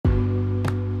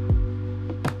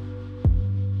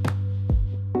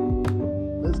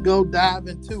go dive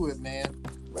into it, man.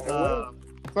 Right.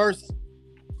 First,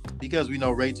 because we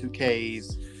know Ray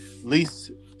 2K's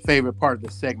least favorite part of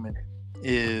the segment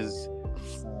is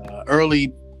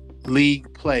early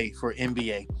league play for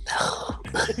NBA.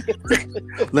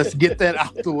 Let's get that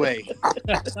out the way.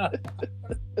 Let's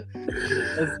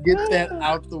get that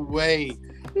out the way.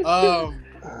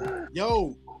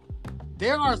 Yo,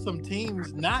 there are some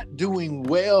teams not doing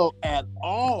well at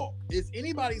all. Is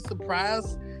anybody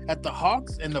surprised at the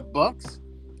Hawks and the Bucks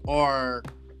are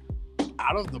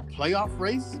out of the playoff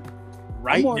race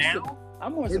right now?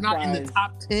 I'm more They're surprised. not in the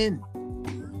top 10.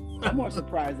 I'm more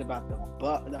surprised about the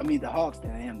Hawks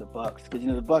than I am the Bucks,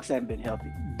 because the Bucks haven't been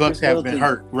healthy. Bucks have been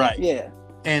hurt, right? Yeah,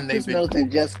 and they've Chris been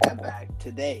Middleton just got back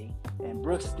today, and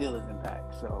Brooks still isn't back.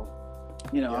 So,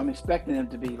 I'm expecting them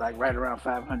to be like right around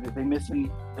 500. They're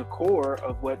missing the core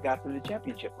of what got them the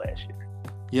championship last year.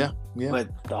 Yeah. But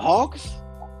the Hawks,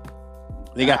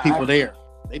 they got people there.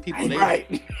 They people there.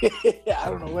 Right. I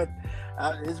don't know what.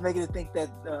 It's making it think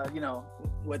that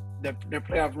what their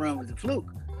playoff run was a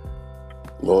fluke.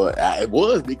 Well, it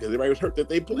was because everybody was hurt that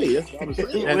they played. That's what I was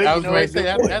saying. I was going to say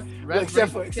that's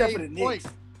except for the Knicks.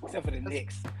 Except for the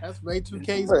Knicks. That's Ray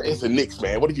 2K's. It's the Knicks,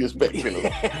 man. What did you expect?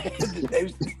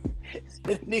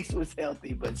 The Knicks was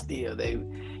healthy, but still,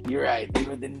 you're right. They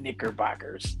were the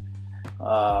Knickerbockers,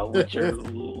 which are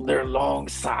their long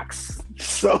socks.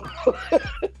 So,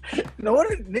 no,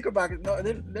 what are Knickerbockers? No,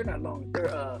 they're not long.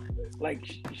 They're like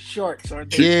shorts,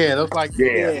 aren't they? Yeah, those like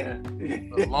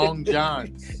the long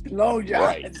johns. Long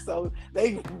johns. Right. So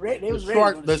they was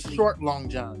short, ready the short long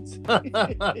johns.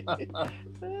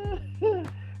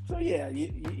 So yeah,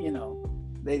 they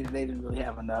didn't really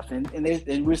have enough, and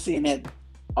we're seeing that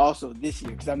also this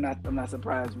year, because I'm not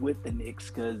surprised with the Knicks,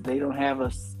 because they don't have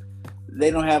a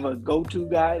go-to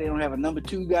guy, they don't have a number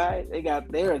 2 guy.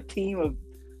 They're a team of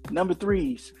number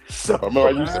 3s. So I remember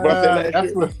I used to say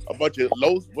last year, a bunch of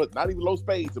low, not even low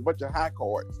spades, a bunch of high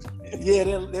cards. Yeah,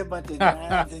 they're a bunch of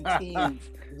 9s and 10s.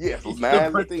 Yes,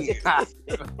 9s and 10s.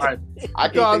 Right. I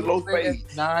can't say low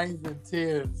spades. 9s and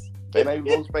 10s. They ain't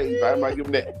low spades. I'm not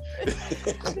giving that.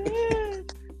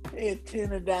 They had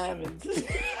 10 of diamonds.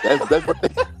 That's what they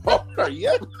are.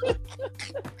 Yep.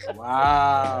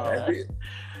 Wow. That's it.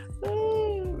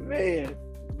 Oh man.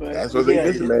 But that's what they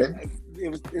did, man.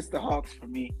 It's the Hawks for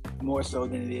me, more so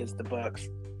than it is the Bucks.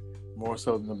 More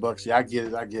so than the Bucks. Yeah, I get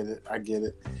it.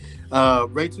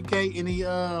 Ray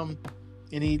 2K,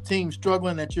 any team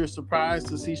struggling that you're surprised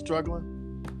to see struggling?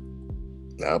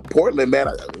 Portland, man.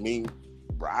 I mean,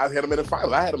 I had them in the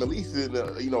finals. I had them at least in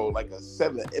like a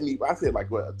 7. I mean, I said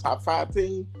like a top 5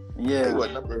 team. Yeah. They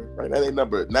what number? Right now they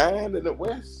number 9 in the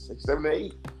West, 7 and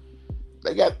 8.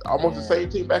 They got almost the same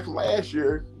team back from last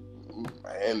year,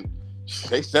 and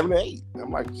they 7 and 8.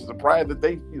 I'm like surprised that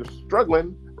they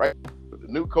struggling right with the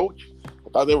new coach. I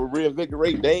thought they would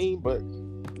reinvigorate Dame, but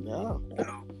no.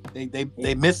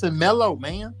 They missing Melo,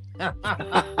 man. Yeah.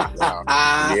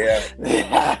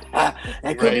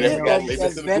 And could be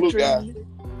right.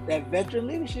 that veteran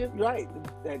leadership, right?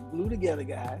 That glue together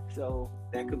guy. So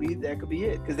that could be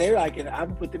it. Because they're like, I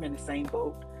would put them in the same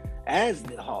boat as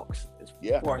the Hawks as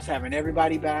far as having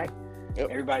everybody back,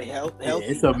 everybody healthy. Yeah,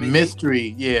 it's a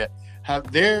mystery.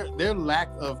 Their lack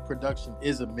of production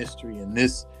is a mystery in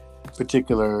this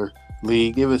particular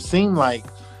league. It would seem like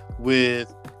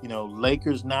with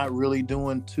Lakers not really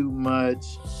doing too much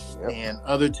and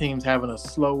other teams having a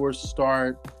slower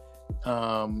start,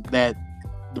 that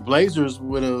the Blazers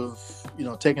would have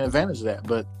taken advantage of that,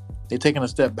 but they're taking a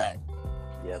step back.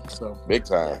 Yep. So big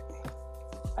time.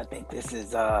 I think this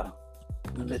is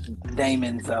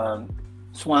Damon's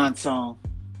swan song.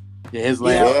 Yeah, his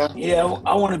last. Yeah,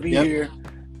 I want to be here.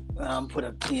 Put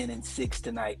up 10 and 6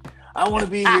 tonight. I want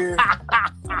to be here. I'm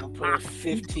gonna put up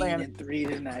 15 and 3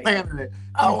 tonight.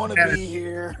 I want to be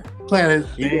here.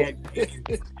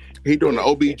 He doing the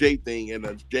OBJ thing and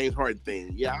the James Harden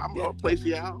thing. Yeah, I'm gonna play for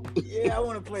y'all. Yeah, I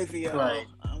want to play for y'all. Right.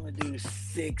 I'm gonna do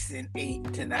 6 and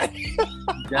 8 tonight.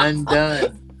 Done.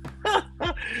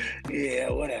 Yeah,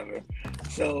 whatever.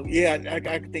 So yeah,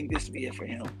 I think this would be it for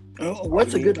him.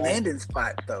 What's a good landing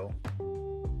spot though?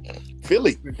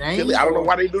 Philly. I don't know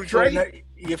why they do the trade.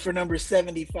 Yeah, for number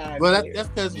 75. Well, that's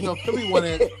because Philly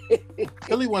wanted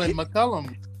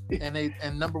McCollum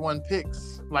and number 1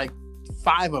 picks, like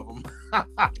 5 of them.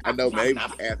 I know, man.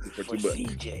 Asking for too much.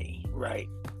 CJ, right?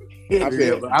 I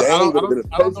don't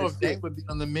know if Dame would be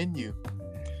on the menu.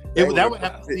 That would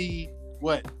have to be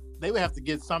what they would have to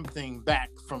get something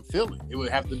back from Philly. It would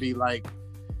have to be like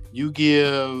you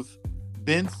give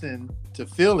Benson to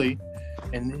Philly,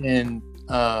 and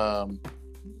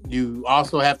you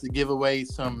also have to give away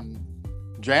some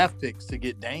draft picks to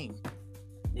get Dame.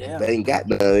 Yeah. They ain't got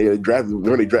none. They drafted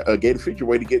when they gave the feature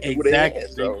away to get what they had.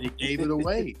 Exactly. So. They gave it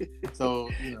away. So,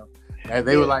 and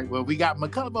they were like, well, we got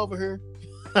McCollum over here.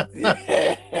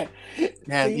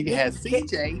 Now you had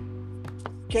CJ.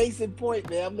 Case in point,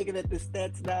 man. I'm looking at the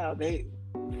stats now.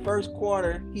 First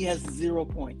quarter, he has 0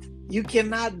 points. You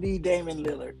cannot be Damian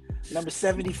Lillard, number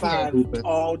 75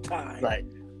 all time. Right.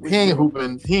 He ain't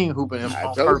hooping. He ain't hooping him.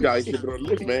 I told y'all he should be on the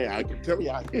list, man. I can tell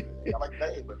y'all. I like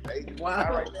Dame, but Dame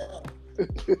Wow. right now.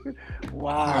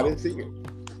 Wow. I didn't see it.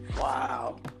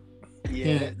 Wow. He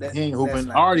Yeah, ain't hooping.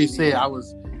 I already said I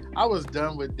was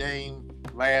done with Dame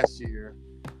last year,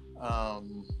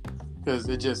 because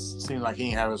it just seemed like he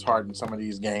didn't have his heart in some of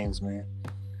these games, man.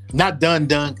 Not done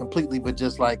completely, but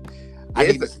just like I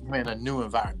need to see him in a new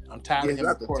environment. I'm tired of him. It's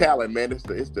not the talent, man. It's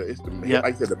the Yep.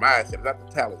 like I said, the mindset. It's not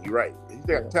the talent. You're right. He's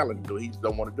got talent to do it. He just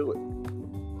don't want to do it.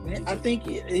 Man, I think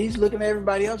he's looking at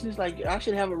everybody else and he's like, I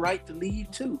should have a right to leave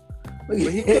too. But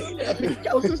he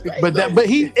chose to stay. But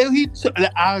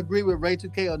I agree with Ray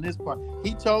 2K on this part.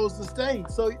 He chose to stay.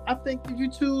 So I think if you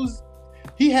choose,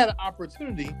 he had an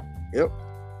opportunity. Yep.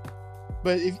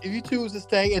 But if you choose to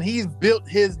stay, and he's built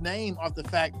his name off the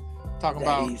fact, talking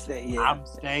about, I'm staying.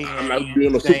 I'm not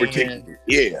doing a super team.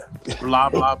 Yeah. Blah,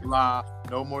 blah, blah.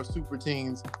 No more super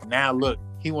teams. Now look,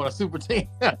 he want a super team.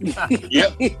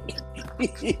 Yep. He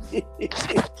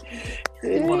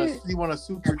want a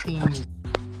super team.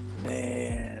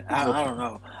 Man, I don't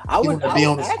know. I would be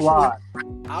on the squad.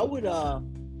 I would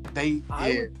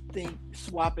think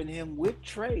swapping him with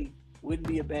Trey wouldn't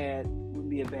be a bad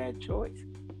choice.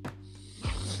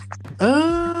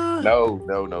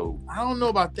 No. I don't know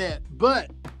about that,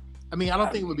 but I mean, I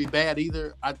don't think it would be bad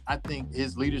either. I think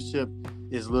his leadership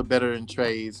is a little better than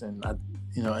Trey's, and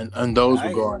in those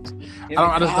regards,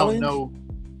 I just don't know.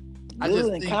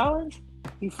 Lillard and Collins,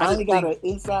 he finally got an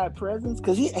inside presence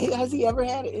because has he ever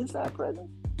had an inside presence?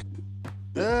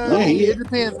 It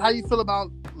depends how you feel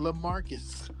about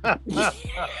LaMarcus.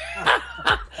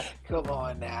 Come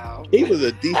on now. He was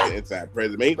a decent inside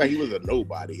presence. Man, like he was a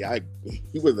nobody.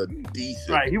 He was a decent.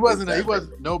 Right. He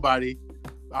wasn't nobody.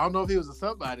 I don't know if he was a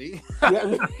somebody.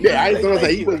 Yeah, I thought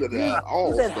he was an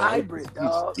all. He was that hybrid,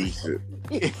 dog. He's decent.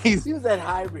 He was that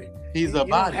hybrid. He's a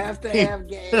body. You don't have to have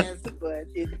gas, but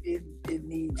it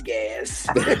needs gas.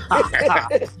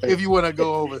 If you want to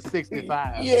go over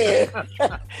 65. Yeah.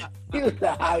 He was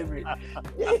a hybrid.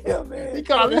 Yeah, man. He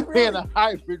called that man a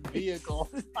hybrid vehicle.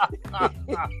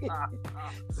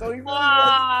 So he really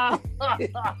wasn't.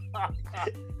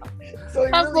 So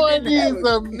he that boy really needs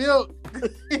some milk.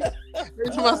 Every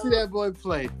time I see that boy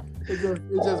play, it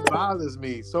just bothers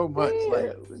me so much. Yeah.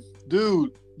 Like,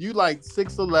 dude, you like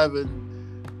 6'11",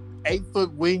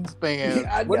 8-foot wingspan.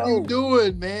 Yeah, what are you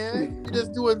doing, man? You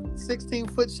just doing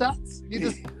 16-foot shots?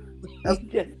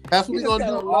 That's what we're gonna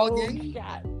do all game.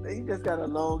 He just got a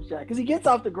long shot because he gets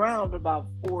off the ground about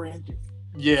 4 inches.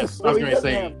 Yes, so I was he going to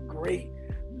doesn't say. have great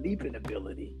leaping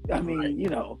ability. I mean,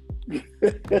 Yeah,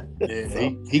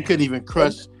 he couldn't even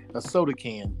crush a soda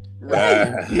can.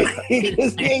 Right. He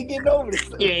ain't getting over this.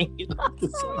 He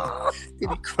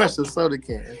crushed a soda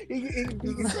can. He can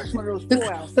crush one of those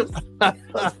 4 ounces.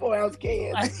 Those 4-ounce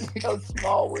cans. Those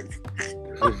small ones.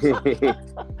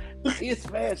 He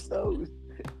smashed those.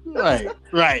 Right.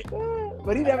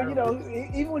 But he never,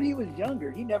 even when he was younger,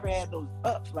 he never had those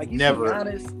ups. Like never.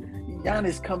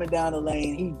 Giannis coming down the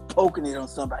lane, he poking it on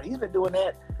somebody. He's been doing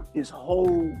that his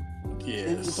whole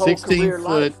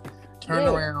 16-foot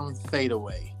turnaround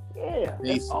fadeaway. Yeah,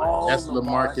 that's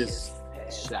LaMarcus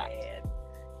shot.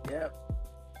 Yep.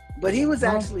 But he was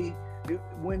actually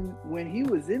when he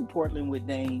was in Portland with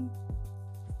Dame,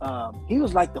 he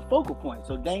was like the focal point.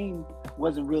 So Dame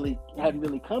hadn't really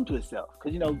come to himself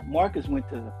because Marcus went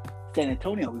to San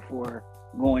Antonio before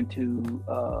going to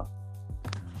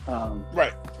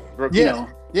right.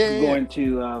 Going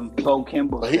to Bo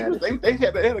Kimble. They had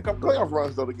a couple playoff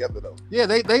runs though together though. Yeah,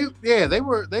 they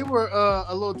were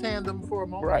a little tandem for a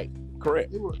moment. Right,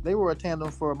 correct. They were a tandem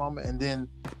for a moment, and then.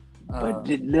 But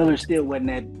Lillard still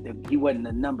wasn't he wasn't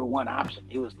the number one option.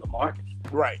 It was LaMarcus.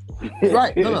 Right.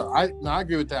 Right. No, I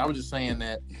agree with that. I was just saying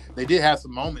that they did have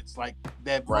some moments like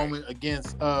that moment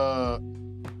against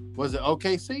was it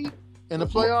OKC in the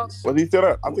playoffs? Was he still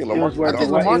up? I think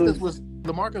LaMarcus was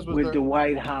with there.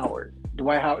 Dwight Howard.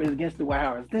 Dwight Howard is against Dwight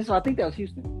Howard. So I think that was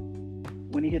Houston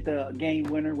when he hit the game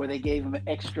winner where they gave him an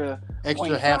extra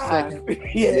half second.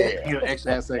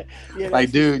 Extra half second. Yeah,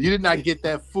 like, dude, you did not get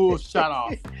that full shot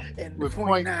off with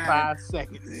 0.5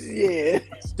 seconds. Yeah.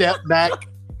 Step back,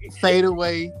 fade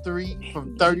away 3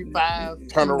 from 35.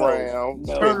 Turn around.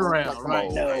 Right.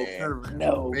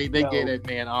 No. They gave that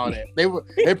man all that.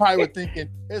 They probably were thinking,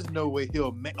 there's no way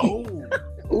he'll make. Oh,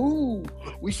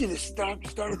 We should have started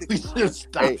the We clock. should have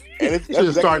stopped. Hey, and it's We should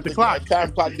have started the what clock.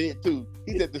 Time clock did too.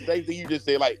 He said the same thing you just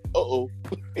said. Like,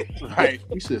 Right.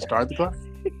 We should have started the clock.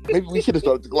 maybe we should have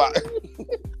started the clock.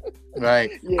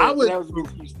 Right. Yeah, I would. that was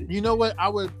against Houston. You know what? I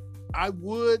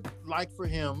would like for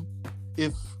him,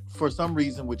 if for some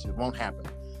reason, which it won't happen,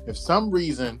 if some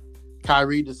reason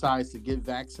Kyrie decides to get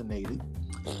vaccinated,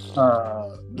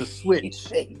 the switch.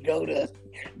 They go to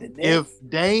the Nets. If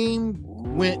Dame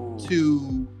went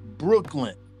to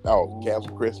Brooklyn, Oh,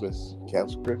 cancel Christmas.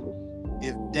 Cancel Christmas.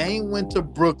 if Dame went to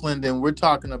Brooklyn, then we're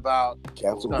talking about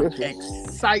Cancel some Christmas.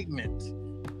 excitement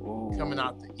coming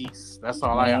out the East. That's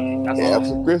all I have. That's all,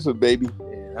 Cancel Christmas, baby.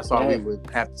 that's all we would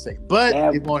have to say. But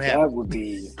it won't happen. That would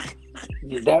be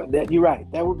that. You're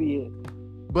right. That would be it.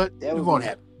 But that it would won't be-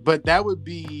 happen. But that would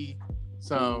be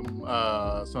some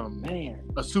Man.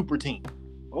 a super team.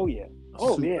 Oh yeah. A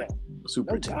Oh super, yeah. a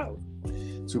super No team. doubt.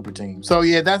 Super team. So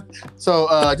yeah,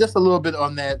 just a little bit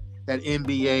on that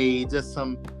NBA, just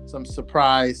some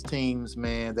surprise teams,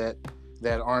 man, that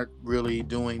aren't really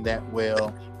doing that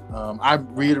well. I've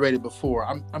reiterated before.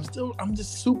 I'm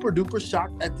just super duper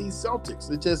shocked at these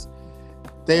Celtics. It just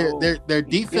their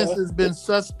defense has been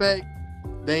suspect.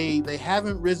 They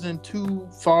haven't risen too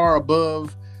far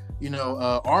above,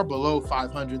 or below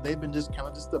 500. They've been just kind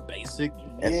of just the basic.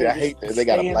 And see, I hate that they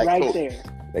got a staying black right coach. there.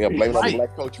 They got to blame it on Right. the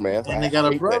black coach, man. And they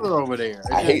got a brother over there.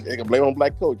 I hate they can blame it on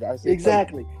black coach. I say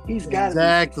Exactly. He's got to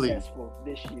Exactly. be successful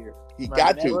this year. He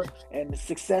got to. And the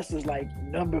success is like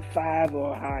number 5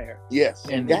 or higher. Yes.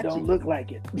 And he it got don't to. look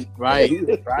like it. Right. He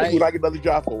Right. would like another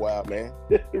job for a while, man.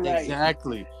 Right.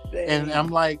 Exactly. And I'm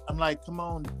like, come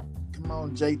on,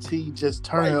 JT, just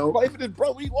turn it Play for this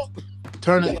bro. We want.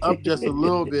 turn it up just a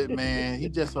little bit, man. He's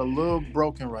just a little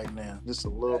broken right now. Just a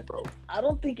little broken. I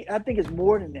think it's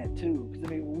more than that too. 'Cause, I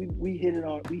mean, we hit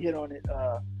on it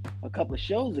a couple of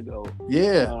shows ago.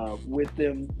 Yeah. With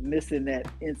them missing that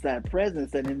inside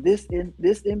presence, and in this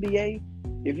NBA,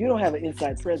 if you don't have an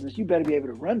inside presence, you better be able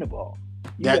to run the ball.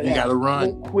 You better got to have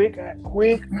run. quick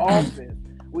offense,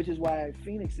 which is why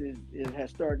Phoenix has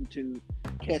started to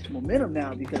catch momentum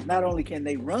now, because not only can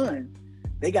they run,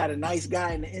 they got a nice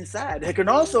guy in the inside that can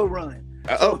also run.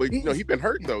 But he's been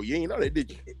hurt though. You ain't know that,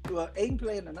 did you? Well, Aiden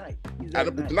playing tonight. He's I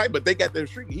there don't tonight, but they got their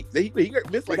streak. He missed They like got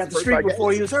the first streak 5 before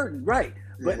games. he was hurting, right?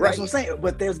 But that's what I'm saying.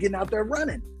 But they was getting out there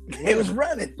running. They was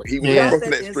running. But he was Yeah. Without broken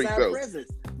that that streak inside though.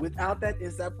 presence, without that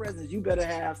inside presence, you better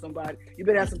have somebody. You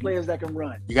better have some players that can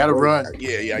run. You got to run.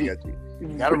 Yeah, I got you. You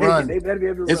gotta run. They better be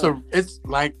able to run. It's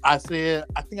like I said.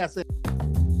 I think I said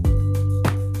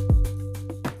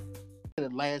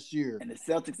it last year. And the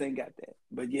Celtics ain't got that.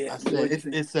 But yeah, I said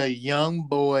it's a young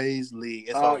boys league.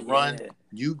 It's Oh, a run. yeah.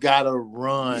 You gotta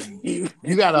run. You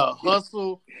gotta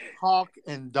hustle, hawk,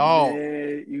 and dog.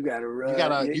 Yeah, you gotta run. You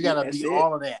gotta That's be it.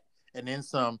 all of that, and then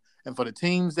some. And for the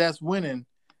teams that's winning,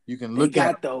 you can They look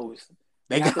got at those.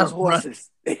 they got got those horses.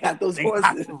 They got those They got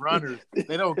horses. the runners.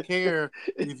 They don't care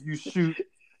if you shoot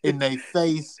in their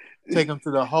face, take them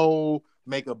to the hole,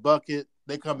 make a bucket.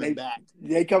 They coming back.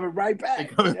 They coming right They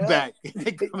back. coming Yeah. back.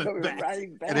 They They coming back.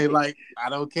 right back. And they like, I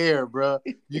don't care, bro.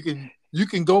 You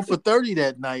can go for 30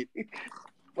 that night.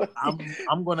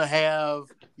 I'm gonna have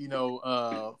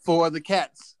 4 of the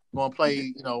cats gonna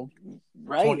play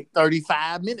right. 20,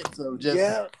 35 minutes of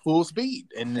just full speed,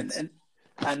 and And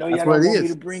I know That's y'all what don't it want me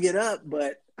is. to bring it up,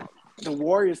 but the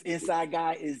Warriors inside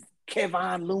guy is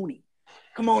Kevon Looney.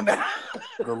 Come on now.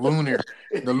 the lunar.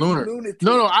 Lunatic.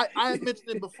 No, I had mentioned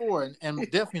it before, and I'm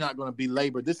definitely not going to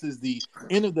belabor. This is the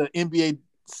end of the NBA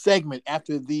segment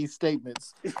after these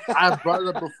statements. I've brought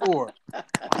it up before.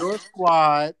 Your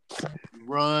squad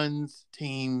runs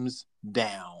teams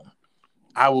down.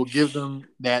 I will give them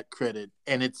that credit.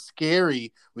 And it's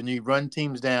scary when you run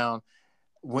teams down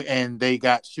and they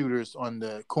got shooters on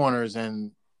the corners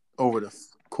and over the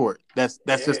court. That's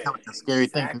just kind of a scary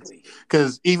thing.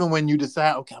 Because even when you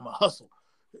decide, okay, I'm going to hustle,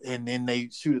 and then they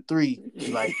shoot a 3,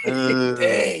 you're like,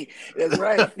 dang, that's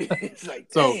right. It's like,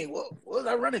 dang, what was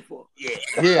I running for?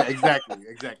 Yeah, exactly.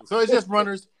 So it's just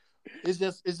runners. It's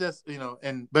just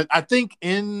but I think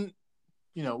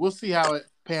we'll see how it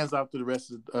pans out through the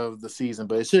rest of the season,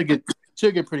 but it should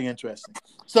get pretty interesting.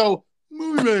 So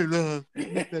moving right along,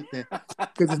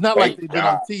 because it's not like they've been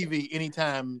on TV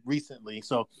anytime recently.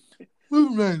 So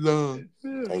moving right along.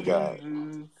 Thank God.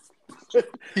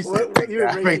 He said,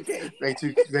 Ray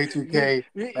 2K.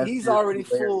 He's already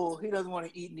full. He doesn't want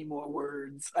to eat any more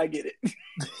words. I get it.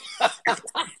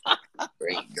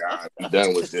 Thank God. I'm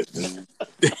done with this.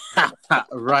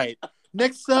 Right.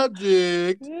 Next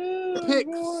subject.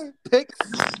 Picks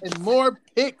and more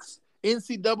picks.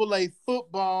 NCAA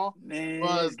football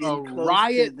was a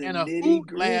riot and a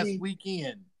hoot last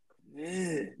weekend.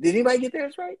 Yeah. Did anybody get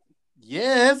theirs right?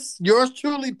 Yes, yours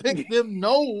truly picked them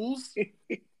Noles.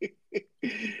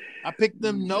 I picked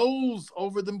them Noles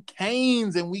over them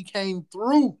Canes, and we came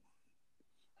through.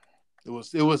 It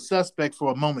was suspect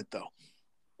for a moment though.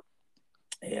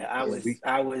 Yeah,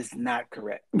 I was not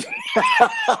correct. We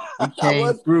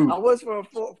came through. I was for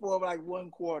like one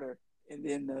quarter, and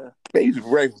then They used to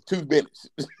break for 2 minutes.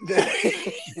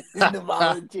 the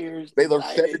Volunteers. They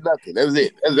lost 7-0. That was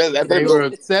it. They were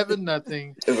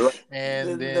 7-0, and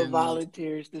the then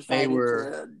Volunteers decided they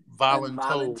were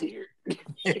volunteer.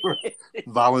 They were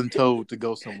voluntold to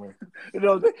go somewhere. You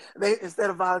know, they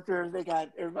instead of volunteers,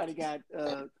 everybody got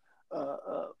a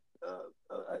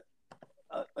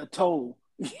toll.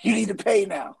 You need to pay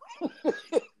now.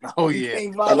 Oh You yeah,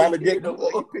 can't A lot of volunteer Jake no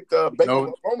more. picked Baylor,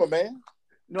 Oklahoma, man.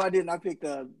 No, I didn't. I picked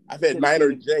I said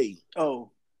Niner J. Oh,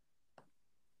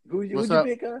 who'd you What's up?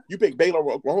 pick? You picked Baylor,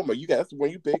 Oklahoma. That's the one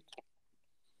you picked.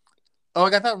 Oh, I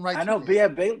got that one right. I know. too. Yeah,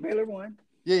 Baylor won.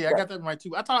 Yeah, I got that one right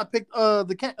too. I thought I picked No,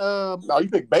 you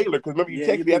picked Baylor because remember you Yeah,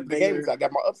 texted you me after picked the game. Baylor. So I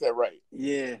got my upset right.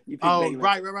 Yeah, you picked Oh, Baylor.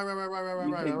 right. You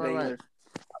picked Baylor.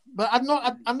 But I know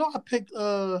I picked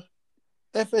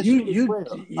FSU. You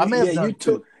I may have done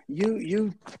two.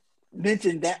 You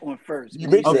mentioned that one first. You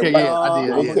mentioned Okay, it, right? yeah, I did.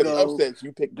 When Yeah. we said the upsets,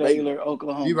 you picked Baylor. Baylor,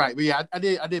 Oklahoma. You're right, but yeah, I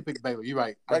did pick Baylor. You're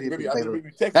right. I Right, did maybe pick I Baylor. remember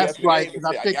you texted That's me right, after the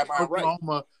because game I and picked said, I got mine right.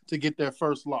 Oklahoma to get their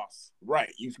first loss.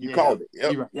 Right, you Yeah. called it.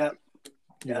 Yep. You're right.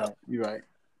 Yep. You're right.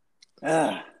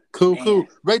 Ah, Cool, man. cool.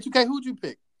 Ray 2K, who'd you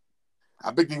pick?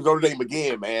 I picked Notre Dame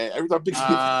again, man. Every time I pick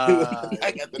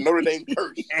I got the Notre Dame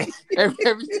curse. Every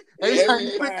time you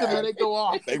pick them, time. they go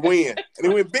off. They win. And they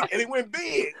win big. And they win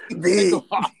big. They go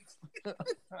off.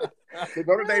 So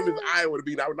Notre Dame is Iowa to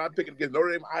beat. I was not picking against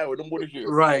Notre Dame, Iowa. Them boys this year.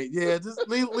 Right. Yeah. Just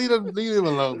leave them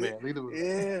alone, man. Leave them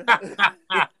alone.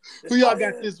 Yeah. Who y'all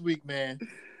got this week, man?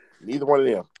 Neither one of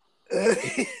them.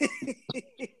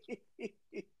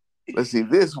 Let's see.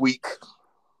 This week,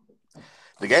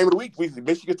 the game of the week,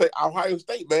 Michigan State, Ohio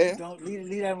State, man. Don't leave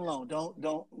that alone. Don't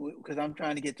because I'm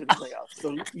trying to get to the playoffs.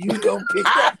 So you don't pick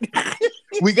that.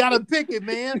 We gotta pick it,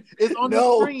 man. It's on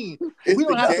No. the screen. It's We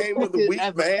don't the have game to of the pick it week,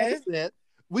 as an man. upset.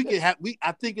 We can have.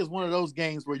 I think it's one of those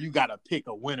games where you gotta pick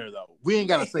a winner, though. We ain't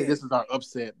gotta say this is our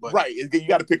upset, but Right. You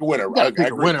got to pick a winner. we gotta pick I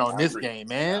a agree. winner on I this agree. game,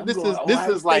 man. I'm This going is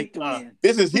Ohio State like to win.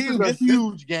 This is this huge. is a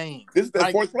huge game. This is their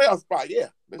Like- fourth playoff spot. Yeah.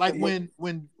 Like when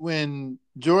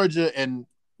Georgia and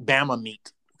Bama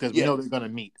meet, because we Yeah. know they're gonna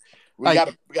meet. we Like,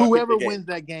 gotta Whoever pick the game. wins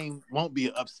that game won't be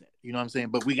an upset. You know what I'm saying?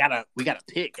 But we gotta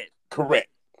pick it. Correct.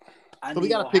 I So we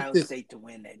need gotta pick Ohio this. State to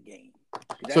win that game.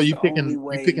 So you That's the only picking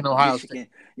way Ohio Michigan,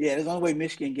 Yeah, that's the only way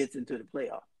Michigan gets into the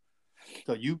playoff.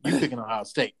 So you picking Ohio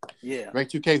State. Yeah. Ray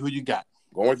 2K, who you got?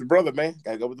 Going with the brother, man.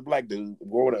 Got to go with the black dude.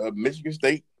 Going to Michigan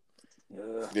State.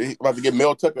 Uh, He's about to get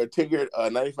Mel Tucker a 10-year,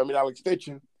 $95 million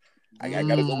extension. I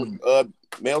got to go with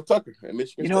Mel Tucker at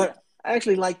Michigan you State. know what? I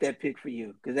actually like that pick for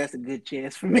you because that's a good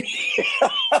chance for me.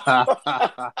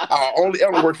 I only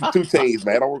work for 2 teams,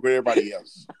 man. I don't work with everybody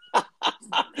else.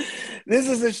 This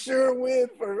is a sure win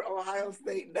for Ohio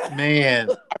State. Man,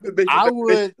 I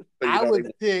want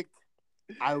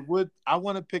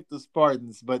to pick the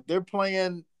Spartans, but they're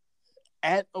playing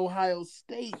at Ohio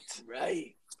State.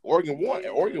 Right. Oregon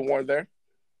won there.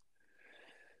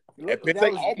 Look, Penn that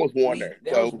State was almost won there.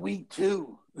 That So was week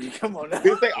 2. Come on now.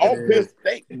 Penn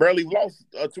State barely lost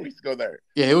 2 weeks ago there.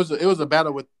 Yeah, it was a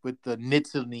battle with the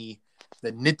Nittanese.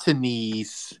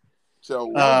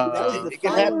 So that was the it can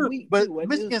final happen. week, But too,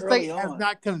 wasn't it? Michigan It was State early has on.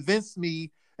 not convinced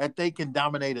me that they can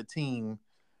dominate a team.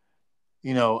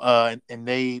 You know, and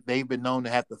they've been known to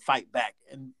have to fight back.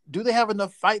 And do they have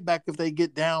enough fight back if they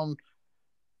get down,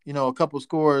 a couple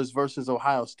scores versus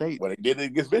Ohio State? Well, they did it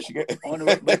against Michigan.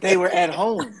 But they were at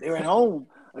home. They were at home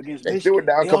against They Michigan. threw it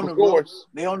down a couple scores.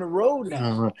 They're on the road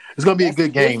now. It's gonna be a That's the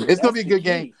good game. difference. It's gonna be a That's good the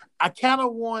game. key. I kind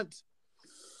of want,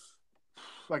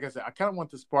 like I said, I kind of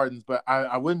want the Spartans, but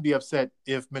I wouldn't be upset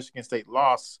if Michigan State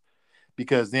lost,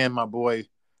 because then my boy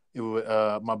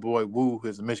Wu,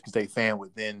 who's a Michigan State fan,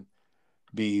 would then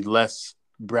be less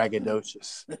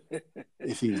braggadocious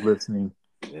if he's listening.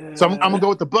 So I'm gonna go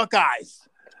with the Buckeyes.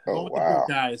 Oh, The wow.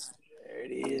 Buckeyes. There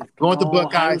it is. Going with the Come on,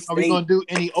 Buckeyes. Ohio Are we State. gonna do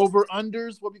any over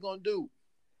unders? What we gonna do?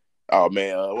 Oh,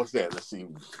 man. What's that? Let's see.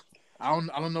 I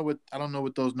don't know what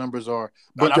those numbers are, I'm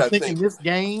but I'm trying to thinking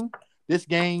think. this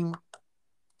game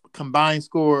combined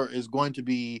score is going to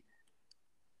be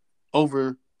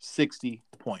over 60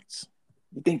 points.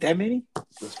 You think that many?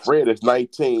 The spread is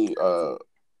 19.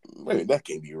 Wait, that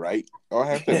can't be right. Oh,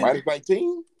 I have to minus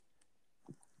 19?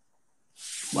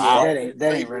 Wow,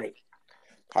 that ain't right.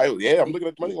 Yeah, I'm looking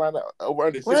at the money line now. Over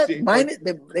under What? 68. Minus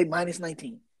they minus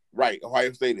 19. Right,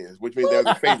 Ohio State is, which means they're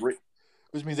the favorite.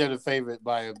 which means they're the favorite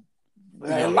by a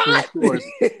A lot. scores.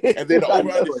 And then the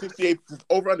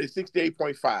over under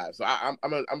 68.5. So I'm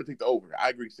gonna take the over. I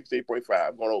agree, 68.5.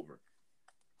 I'm going over.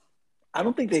 I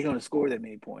don't think they're going to score that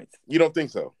many points. You don't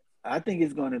think so? I think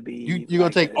it's going to be. You gonna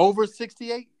take over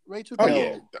 68, Rachel? Oh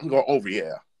yeah, I'm going over.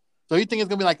 Yeah. So you think it's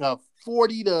gonna be like a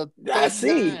 40 to 39? I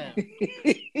see.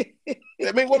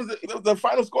 I mean, what was the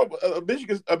final score?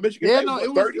 Michigan. Yeah, no,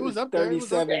 it was up there.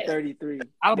 37-33.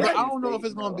 I don't know if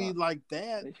it's gonna be like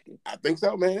that. I think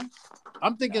so, man.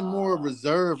 I'm thinking more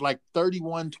reserve, like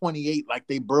 31-28, like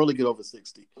they barely get over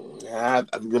 60. Yeah,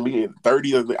 I think I'm in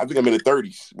 30. I think I'm in the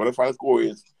 30s. What the final score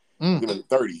is? I'm in the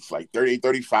 30s, like 38,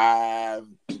 35,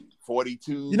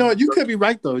 42. You know what? You could be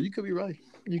right though. You could be right.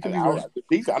 Right.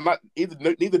 I'm not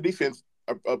neither defense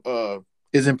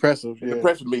is impressive.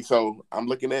 Impressed with me, so I'm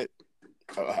looking at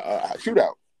a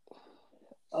shootout.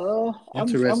 I'm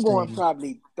going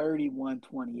probably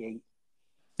 31-28.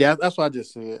 Yeah, that's what I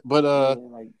just said. But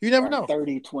you never know.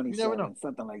 30-27, you never know.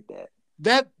 Something like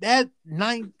that. That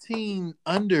 19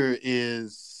 under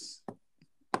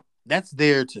that's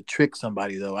there to trick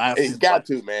somebody though. It's got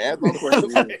to, man.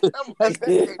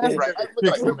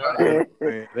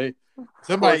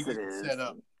 Somebody gets set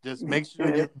up. Just make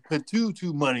sure you put too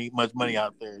much money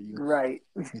out there. Right.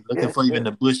 You're looking for you in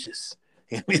the bushes.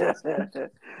 Exactly.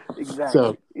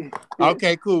 So,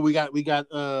 okay, cool. We got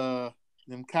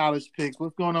them college picks.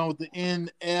 What's going on with the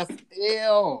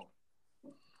NFL?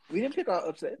 We didn't pick our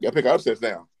upset. Yeah, pick our upsets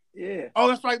now. Yeah. Oh,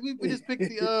 that's right. We just picked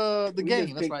the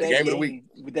game. That's right. Game of the week.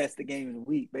 That's the game of the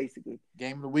week, basically.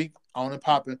 Game of the week on and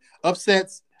popping.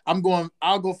 Upsets. I'll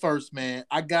go first, man.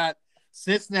 I got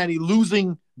Cincinnati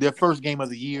losing their first game of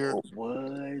the year. Oh,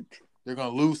 what? They're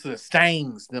gonna lose to the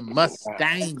Stangs, the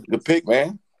Mustangs. Good pick,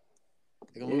 man.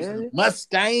 They're gonna lose to the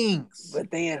Mustangs. But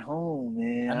they at home,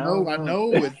 man. I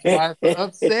know. It's why it's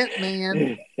upset,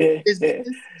 man. It's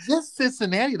just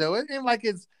Cincinnati, though. It ain't like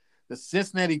it's the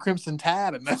Cincinnati Crimson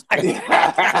Tide or nothing.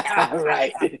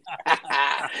 Right.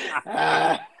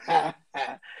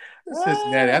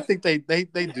 Cincinnati. I think they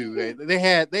do. They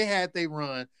had they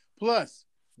run. Plus,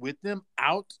 with them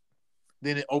out,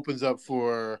 then it opens up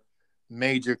for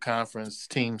major conference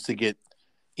teams to get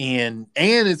in,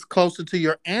 and it's closer to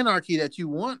your anarchy that you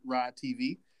want, Rod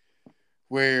TV,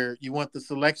 where you want the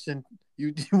selection.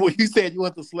 You said you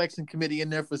want the selection committee in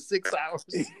there for 6 hours.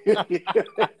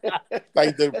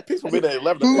 Like the picks will be at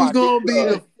 11 Who's o'clock. Who's gonna be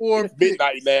the fourth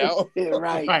midnight now?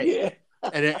 Right. Yeah.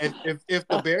 And if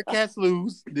the Bearcats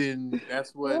lose, then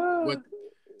that's what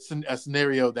a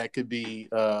scenario that could be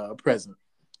present.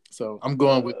 So I'm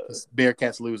going with the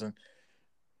Bearcats losing.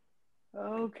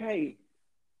 Okay,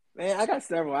 man, I got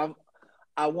several.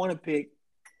 I want to pick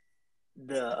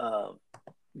the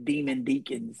Demon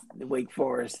Deacons, the Wake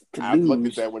Forest, to I've lose. looked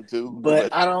at that one too,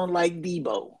 but I don't like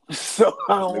Debo, so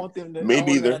I don't want them to. Me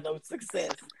neither. Have no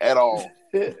success at all.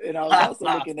 And I was also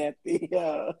looking at the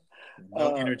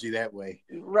no energy that way.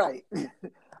 Right.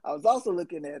 I was also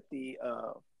looking at the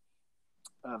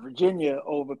Virginia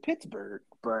over Pittsburgh,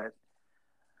 but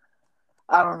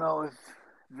I don't know if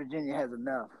Virginia has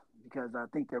enough because I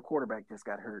think their quarterback just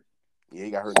got hurt. Yeah,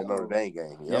 he got hurt in the Notre Dame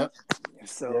game. Yep.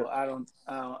 So I don't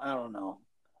know.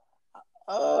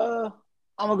 I'm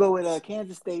gonna go with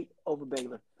Kansas State over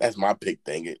Baylor. That's my pick.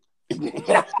 Dang it.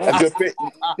 That's a good pick.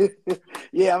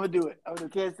 Yeah, I'm gonna do it. I'm gonna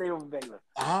do Kansas State over Baylor.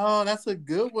 Oh, that's a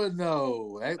good one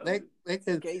though. They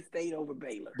could K-State over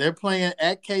Baylor. They're playing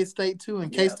at K-State too, and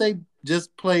K-State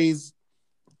just plays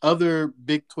other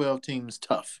Big 12 teams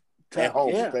tough. At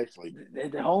home, especially.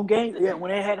 The home game,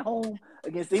 when they had home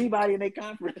against anybody in their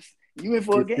conference, you in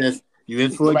for a game. You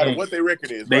in for no a matter game. What their record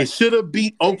is. They should have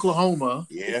beat Oklahoma.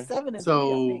 Yeah. 7-3,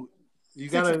 so you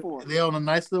gotta. They're on a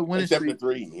nice little winning streak.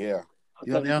 7-3. Yeah.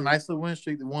 They're on a nice little winning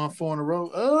streak. They won 4 in a row.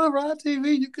 Rod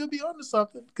TV, you could be onto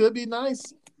something. Could be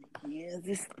nice.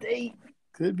 Kansas State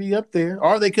could be up there,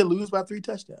 or they could lose by 3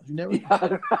 touchdowns. You never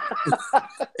know.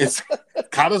 It's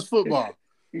college football.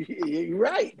 You're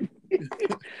right.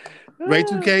 Ray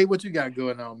 2K, what you got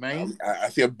going on, man? I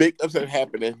see a big upset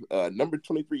happening. Number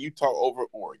 23, Utah over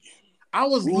Oregon. I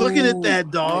was looking at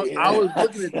that, dog. Yeah. I was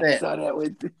looking at that. Saw that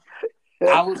with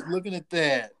I was looking at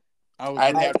that.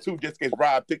 I didn't have 2 just in case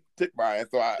Rob took mine,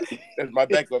 so that's my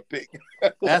backup pick.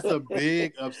 That's a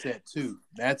big upset too.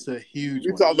 That's a huge.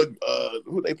 Utah look.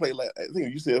 Who they played last? I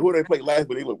think you said who they played last,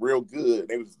 but they looked real good.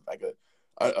 They was like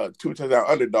a 2 touchdown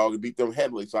underdog and beat them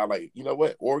handily. So I like, you know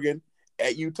what, Oregon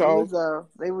at Utah.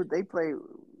 They played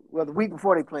the week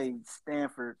before they played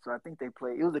Stanford, so I think they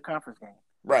played. It was a conference game,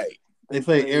 right? They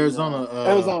played Arizona.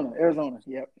 Arizona.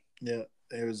 Yep. Yeah,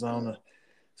 Arizona.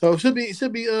 So it should be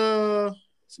fun.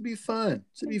 Should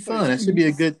be fun. It should be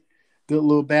a good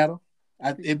little battle.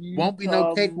 It won't be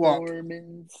no cakewalk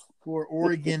Mormons. for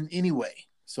Oregon anyway.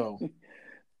 So,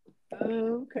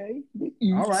 Okay.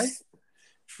 all right.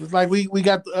 It's like we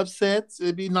got the upsets.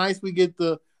 It'd be nice we get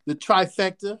the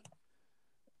trifecta.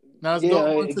 Now let's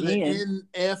go on to the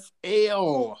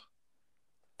NFL.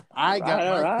 I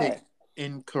got my pick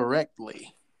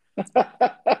incorrectly.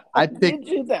 I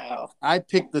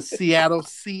picked the Seattle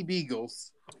Sea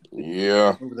Beagles.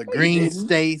 Yeah. Over the Green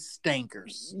State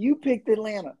Stankers. You picked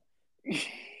Atlanta.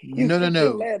 No.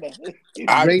 Atlanta.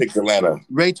 I picked Atlanta.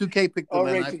 Ray 2K picked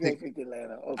Atlanta. Ray 2K picked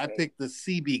Atlanta. Okay. I picked the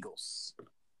Sea Beagles.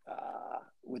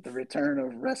 With the return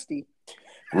of Rusty.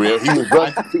 Real, he was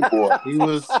rusty too, boy. He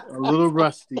was a little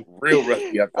rusty. Real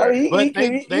rusty out there.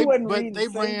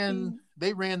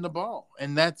 They ran the ball,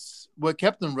 and that's what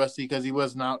kept him rusty because he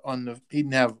wasn't out on the. He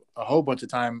didn't have a whole bunch of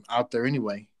time out there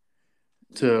anyway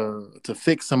to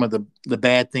fix some of the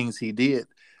bad things he did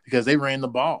because they ran the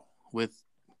ball with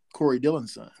Corey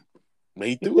Dillon's son.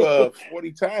 He threw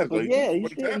 40 times. But yeah,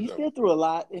 he still threw a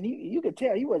lot, and you could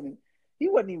tell he wasn't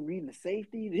even reading the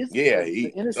safety. The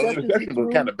interceptions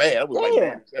were kind of bad. It was like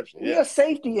interception. Yeah,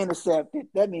 safety intercepted.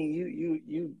 That means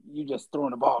you just throwing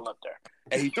the ball up there.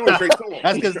 And he threw it straight to him.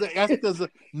 That's because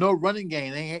no running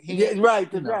game.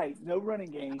 Right. No running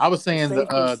game. I was saying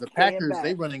the Packers,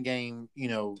 they running game.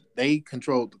 They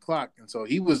controlled the clock, and so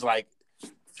he was like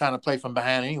trying to play from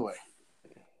behind anyway.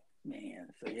 Man,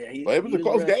 so yeah, but it was a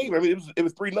close game. I mean, it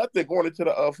was 3-0 going into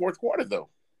the fourth quarter though.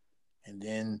 And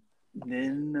then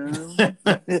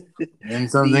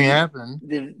something happened.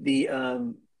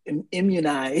 The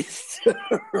immunized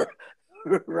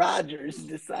Rodgers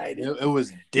decided. It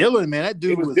was Dillon, man. That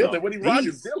dude was Dillon. What he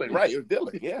Rodgers Dillon, right? It was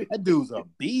Dillon. Yeah, that dude's a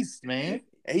beast, man.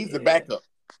 And he's the backup.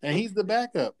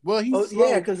 Well, he's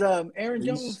because Aaron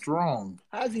Jones he's strong.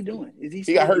 How's he doing? Is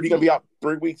he got hurt? He's gonna be out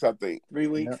 3 weeks, I think. 3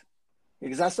 weeks. Yep.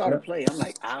 Because I saw the play, I'm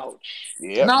like, ouch.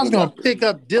 Yeah. And I was gonna pick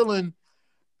up Dillon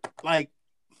like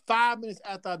 5 minutes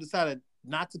after I decided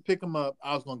not to pick him up.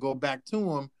 I was gonna go back to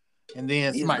him, and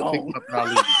then somebody picked him up and I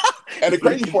leave. And the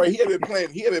crazy part, he had been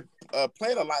playing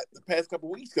a lot the past couple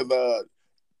of weeks because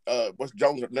what's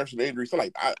Jones nursing the injury. So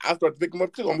like I started to pick him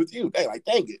up too. I'm with you. They like,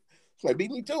 dang it. So like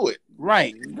beat me to it.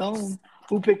 Right.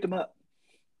 Who picked him up?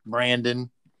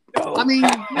 Brandon. Oh. I mean,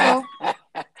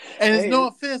 and it's no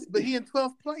offense, but he in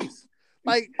 12th place.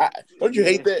 Like, don't you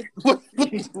hate that? What are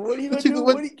you gonna do?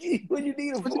 What you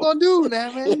need him for? What you gonna do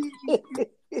now, man?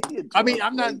 I mean,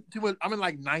 I'm not too much. I'm in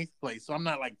like 9th place, so I'm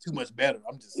not like too much better.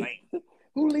 I'm just saying.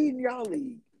 Who leading y'all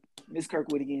league? Miss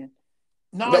Kirkwood again?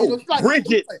 No, like,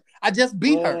 Bridget. I just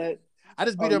beat her. I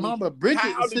just beat her mom, but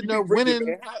Bridget is sitting there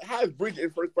winning. How is Bridget in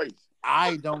first place?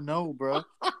 I don't know, bro.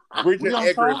 Bridget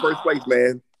Ecker in first place,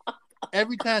 man.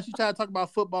 Every time she tried to talk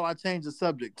about football, I change the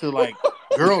subject to like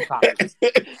girl topics.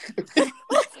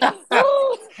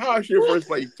 How is your first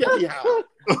place? Tell me how.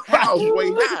 How?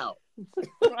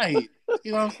 Right.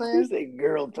 You know what I'm saying? You say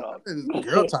girl talk.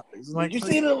 Girl topics. Like, did you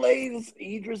see the latest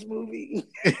Idris movie?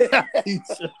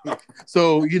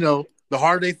 So, The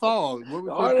Harder They Fall. What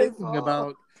were we thinking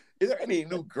about? Is there any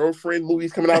new girlfriend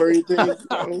movies coming out or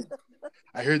anything?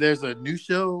 I hear there's a new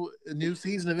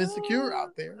season of Insecure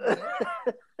out there.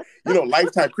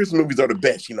 Lifetime Christmas movies are the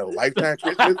best. Lifetime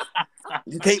Christmas.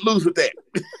 You can't lose with that.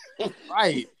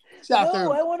 Right.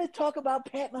 No, I want to talk about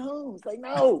Pat Mahomes. Like,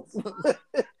 no.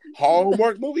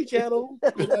 Hallmark movie channel.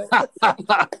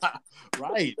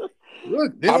 Right.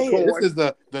 Look, this is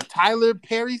the Tyler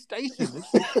Perry station.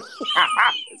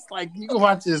 It's like you can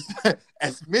watch as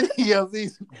many of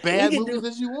these bad movies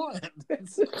as you want.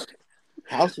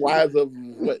 Housewives of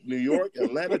New York,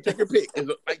 Atlanta, take your pick. It's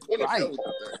like 20 shows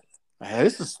out there.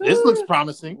 This looks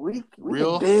promising. We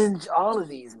binge all of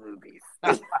these movies.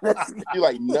 You're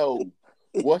like, no.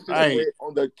 What's the spread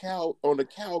on the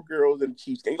cowgirls and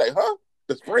cheesecake? Like, huh?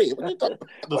 The spread. What are you talking about?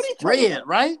 The spread,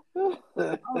 right?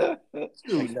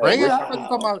 Dude, spread. I'm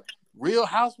talking about Real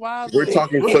Housewives. We're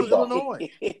talking football.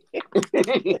 Illinois.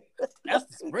 That's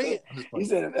the spread. You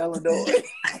said of Illinois.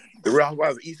 The Real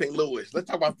Housewives of East St. Louis. Let's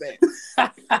talk about that.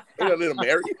 Ain't no little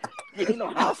Mary. Ain't no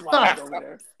housewives over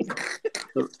there.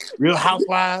 Real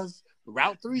Housewives,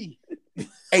 Route 3.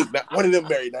 Hey, one of them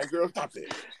married. Now, girl, stop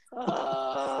that.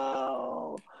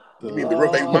 Oh. The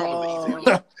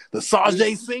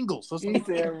Sajay singles. He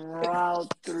said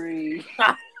Route 3.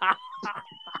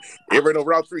 Everybody know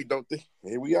Route 3, don't they?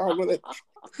 Here we are with it.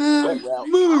 That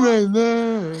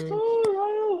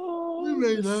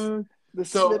route.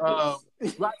 So,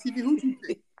 Rock TV, who'd you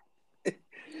pick?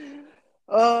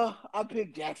 I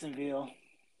picked Jacksonville.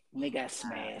 And they got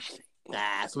smashed.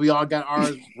 So we all got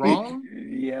ours wrong?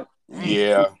 Yep.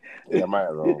 Yeah, mine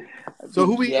wrong. So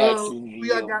who we got?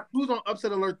 Who's on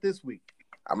upset alert this week?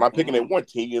 I'm not picking that one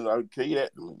team. You know, I'll tell you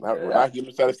that. I give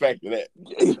him satisfaction that.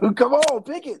 Come on,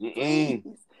 pick it.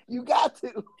 Mm-mm. You got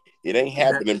to. It ain't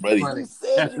happening, buddy. You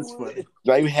said you funny. would.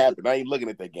 Not even happening. I ain't looking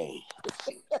at that game.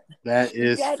 That You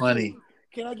is got funny. to.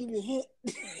 Can I give you a hint?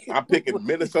 I'm picking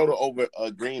Minnesota over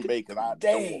Green Bay because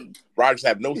Dang. Rodgers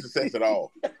have no success at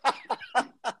all.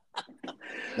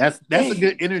 That's a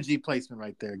good energy placement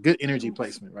right there. Good energy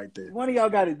placement right there. One of y'all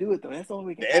got to do it though. That's the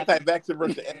only way we The can. anti-vaxxer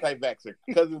versus the anti-vaxxer.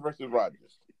 Cousins versus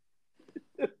Rodgers.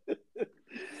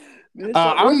 What's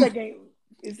that game?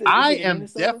 I it am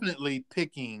Minnesota? definitely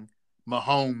picking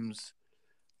Mahomes.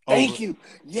 Thank over you.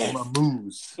 Yes.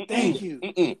 Mahmouz. Thank you.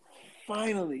 Mm-mm.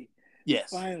 Finally. Yes.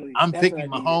 Finally. I'm That's picking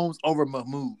what I Mahomes over Mahmouz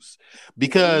needed.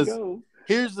 because There you go.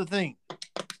 here's the thing.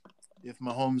 If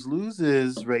Mahomes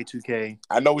loses, Ray 2K.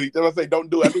 I know what he's going to say. Don't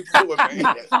do it. I think you do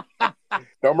it, man.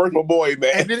 Don't murder my boy,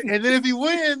 man. And then if he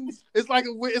wins, it's like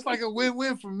a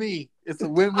win-win for me. It's a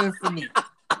win-win for me.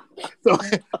 So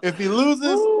if he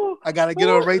loses, Ooh. I gotta get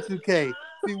on Ray 2K.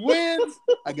 If he wins,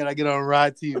 I gotta get on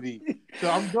Rod TV. So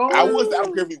I'm going. I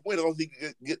don't care if he wins. I don't think he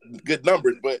get good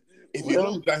numbers, but if he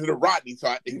loses, that's the Rodney.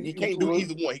 So he can't do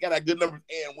either one. He got to have good numbers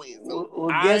and win. So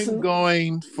I'm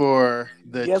going for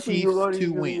the Guess who Chiefs you're going to to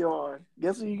be win. on?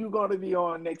 Guess who you're going to be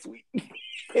on next week?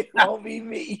 It won't be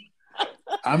me.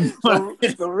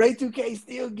 So Ray 2K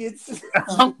still gets.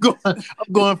 I'm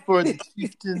going for the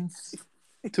Chieftains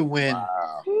to win.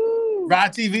 wow.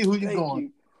 Rod TV, who you Thank going?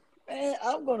 you. Man,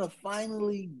 I'm going to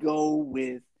finally go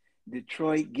with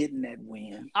Detroit getting that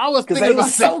win. I was Because thinking they were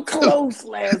about so that, too. close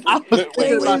last I week. was Wait,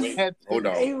 thinking about wait. that, too. Hold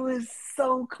on. They were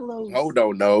so close. Hold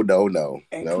on. No.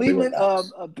 And No, Cleveland, they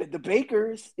were the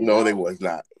Bakers. no, they was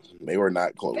not. They were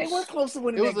not close. They were close to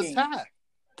winning It was that a game. tie.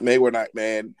 They were not,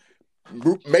 man.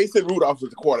 Mason Rudolph was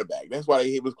the quarterback. That's why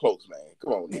he was close, man.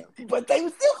 Come on now. But they were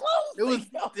still close. It was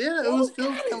it was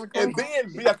still coming And close.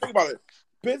 then, you got to think about it.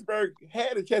 Pittsburgh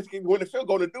had a chance to win the field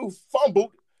goal to do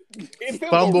fumbled. In field goal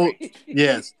Fumbled. range.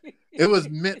 Yes. It was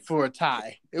meant for a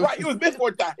tie. Right, it was meant for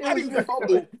a tie. How do you get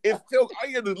fumbled? It's still all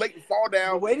you had to do is let it fall But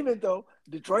down. wait a minute though.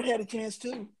 Detroit had a chance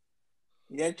too.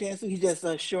 He had a chance too. He's just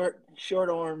a short-legged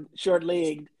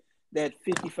that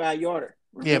 55-yarder.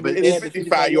 Yeah, but It's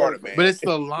 55-yarder, man. But it's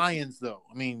the Lions, though.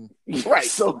 I mean, Right.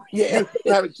 So yeah,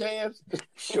 You have a chance.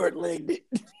 short-legged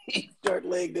at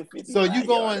 55. so you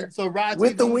going? So Rod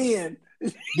with the TV, win?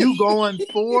 you going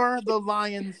for the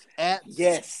Lions at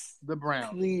Yes, the Browns?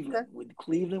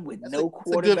 Cleveland with That's no a good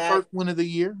quarterback. first win of the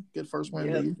year. Good first win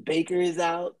of the year. Baker is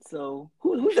out. So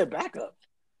who's their backup?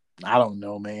 I don't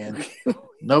know, man.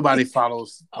 Nobody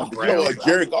follows the Oh, You know, Browns.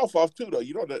 Jared Goff off too, though.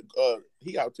 You know that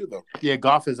he out too, though. Yeah,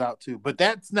 Goff is out too, but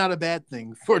that's not a bad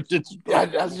thing for Detroit. I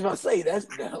was just about to say that's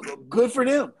good for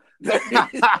them.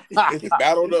 It's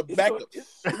battle the It's backup.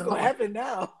 gonna happen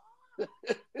now.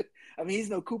 I mean, he's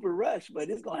no Cooper Rush, but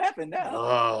it's gonna happen now.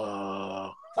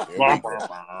 Oh.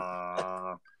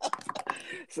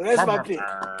 So that's my pick.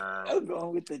 I'm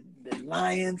going with the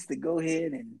Lions to go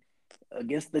ahead and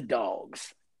against the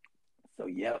Dogs. So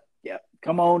yep.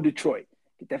 Come on, Detroit.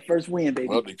 Get that first win, baby.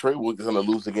 Well, Detroit was going to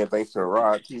lose again thanks to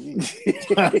Rod TV.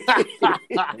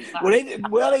 They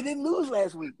didn't lose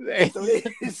last week.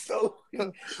 So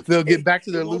They'll get back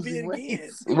to their it won't be losing again.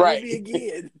 ways. It Right. won't be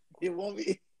again. It won't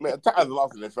be. Man, a tie is a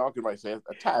loss in this. I don't care what say. A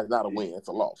tie is not a win. It's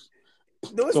a loss.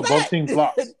 No, it's So not. both teams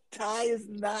lost. Tie is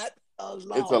not a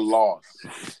loss. It's a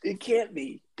loss. It can't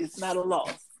be. It's not a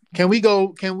loss. Can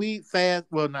we fast?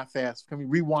 Well, not fast. Can we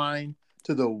rewind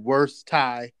to the worst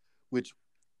tie, which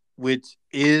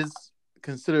is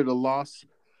considered a loss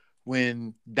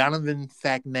when Donovan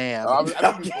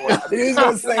McNabb. He was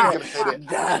gonna say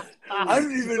that. I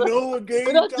don't even know what game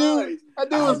That ties.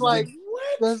 dude was like,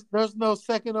 what? there's no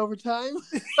second overtime.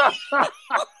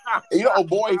 You know, a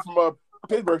boy from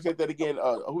Pittsburgh said that again.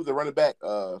 Who's the running back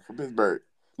from Pittsburgh?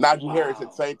 Najee Harris said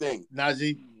the same thing.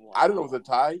 Najee. I didn't know it was a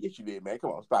tie. Yes, you did, man.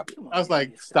 Come on, stop it. I was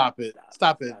like, stop it,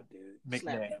 dude. dude.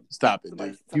 McNabb, stop it,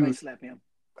 dude. Somebody slap him.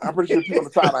 I'm pretty sure people on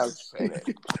the sideline say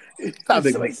that. Stop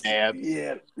it, Somebody- McNabb.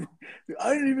 Yeah.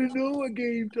 I didn't even know what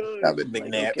game time. Stop it,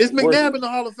 McNabb. Like, okay. Is McNabb in the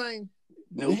Hall of Fame?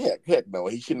 No, heck no.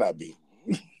 He should not be.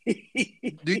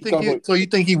 Do you think you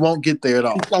think he won't get there at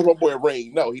all? He's not my boy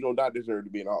Ring. No, he don't not deserve to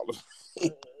be in all of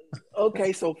them.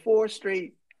 Okay, so 4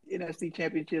 straight NFC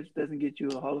championships doesn't get you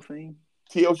a Hall of Fame?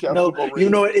 T.O. Shell No, Super Bowl you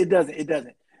ring. know it doesn't.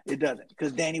 It doesn't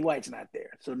because Danny White's not there.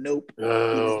 So nope, he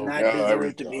does not there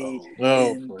we deserve to go. be.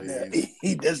 Oh,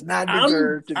 He does not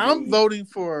deserve to be. I'm voting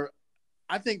for.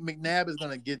 I think McNabb is going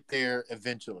to get there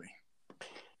eventually.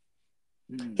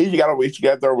 He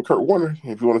got there with Kurt Warner,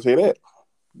 if you want to say that.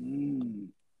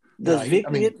 Does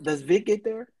No, Vic get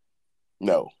there?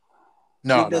 No.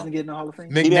 No, Vic doesn't get in the Hall of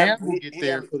Fame. McNabb will get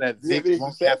there so that did he have Vic any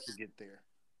won't success? have to get there.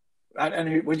 I didn't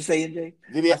hear, what'd you say, NJ?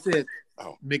 Did he I said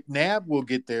Oh. McNabb will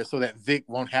get there so that Vic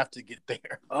won't have to get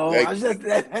there. Oh, Hey. I was just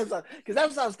because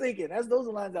that's what I was thinking. Those are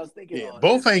the lines I was thinking. Yeah, on.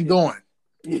 both ain't going.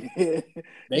 Yeah.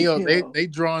 They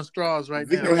drawing straws right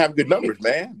Vic now. don't have good numbers,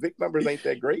 man. Vic numbers ain't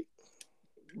that great.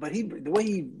 But the way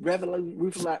he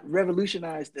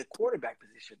revolutionized the quarterback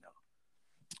position, though.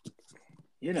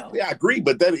 Yeah, I agree,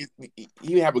 but he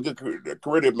didn't have a good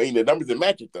career that made the numbers that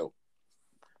match it though.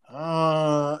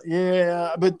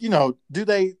 Yeah, but do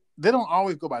they don't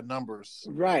always go by numbers.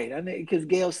 Right. I mean, because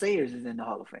Gale Sayers is in the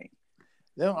Hall of Fame.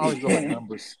 They don't always go by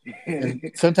numbers.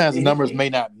 And sometimes the numbers may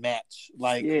not match.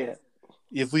 Like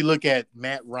if we look at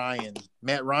Matt Ryan's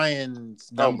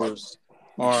numbers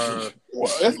are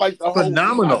that's like the whole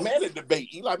phenomenal. Eli Manning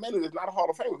debate. Eli Manning is not a Hall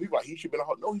of Famer. People like he should be in a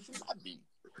Hall. No, he should not be.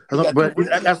 But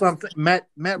that's what I'm saying.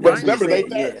 Matt Ryan's numbers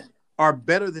are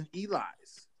better than Eli's.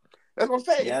 That's what I'm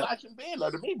saying. Yep. Eli shouldn't be in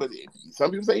there to me, but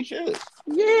some people say he should.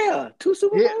 Yeah, 2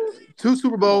 Super Bowls. 2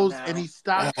 Super Bowls, and he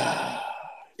stopped.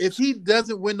 If he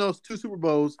doesn't win those 2 Super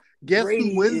Bowls, guess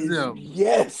who wins them?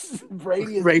 Yes,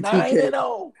 Brady is Ray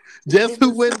 9-0. Guess who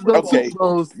wins those Super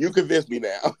Bowls? You convinced me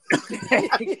now.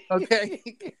 Okay.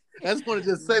 I just want to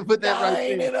just put that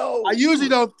right there. 9-0. I usually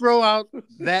don't throw out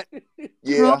that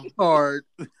trump card.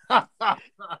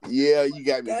 Yeah, you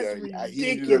got me That's there.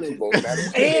 ridiculous.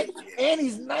 And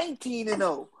he's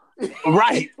 19-0.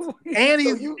 Right. And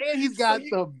So he's got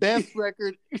the best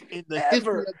record in the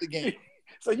history of the game.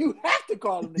 So you have to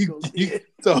call him to go see it.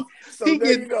 So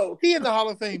there you go. He in the Hall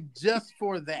of Fame just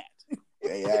for that.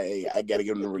 Hey, I gotta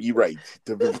give him you're right.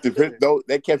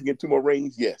 That cat can get 2 more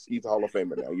rings. Yes, he's a Hall of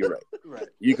Famer now. You're right. Right.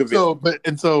 You convinced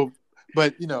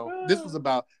But this was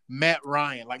about Matt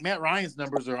Ryan. Like Matt Ryan's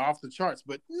numbers are off the charts,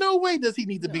 but no way does he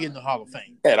need to be in the Hall of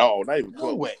Fame at all. Not even no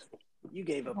close. way. You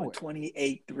gave up a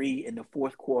 28-3 in the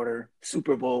fourth quarter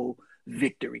Super Bowl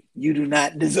victory. You do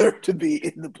not deserve to be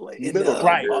in the play.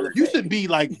 Right. You should be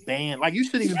like banned. Like you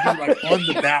shouldn't even be like on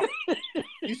the ballot.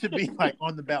 You should be like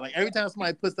on the ballot. Like every time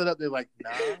somebody puts that up, they're like,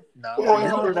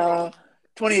 nah.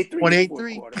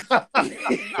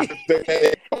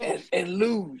 28-3 and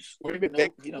lose. Wait a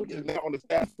minute. Now on the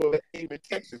staff for the game in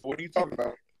Texas. What are you talking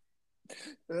about?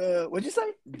 What'd you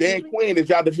say? Dan Quinn is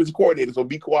y'all defensive coordinator, so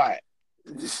be quiet.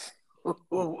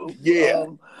 Yeah.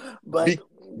 But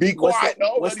be quiet.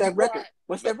 What's that record?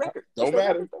 What's that record? Don't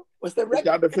matter. What's that record?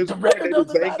 Y'all defensive coordinator,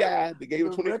 the same guy. They gave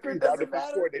it 23. Y'all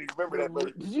defensive coordinator. Remember that,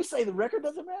 buddy? Did you say the record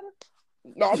doesn't matter?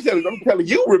 No, I'm telling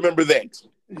you, remember that.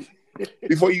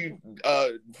 Before you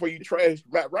trash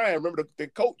Matt Ryan, remember the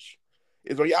coach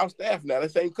is on y'all staff now.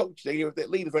 That same coach they gave us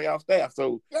that lead is on y'all staff.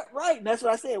 So right, and that's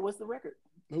what I said. What's the record?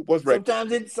 What's record?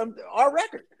 Sometimes our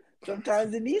record.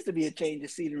 Sometimes it needs to be a change of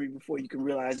scenery before you can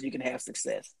realize you can have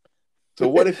success. So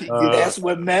what if that's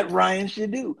what Matt Ryan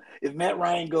should do? If Matt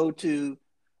Ryan go to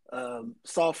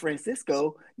San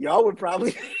Francisco, y'all would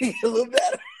probably be a little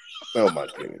better. Oh my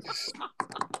goodness.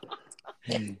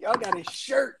 Y'all got his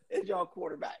shirt as y'all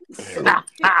quarterback.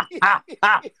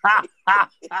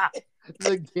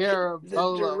 The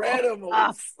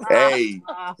Geronimo's. Hey,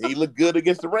 he looked good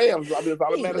against the Rams.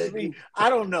 I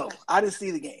don't know. I didn't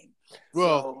see the game.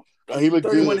 Well, he looked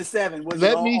 31-7.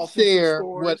 Let me share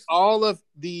scores? What all of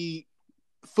the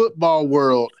football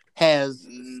world has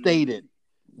stated.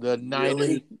 The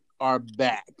Niners are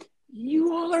back.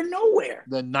 You all are nowhere.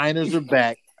 The Niners are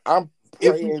back. I'm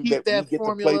praying that we get to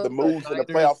play the moves in the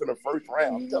playoffs in the first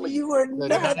round. I'm telling you, the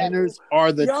Niners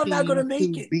are the y'all team not gonna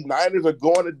make it. Niners are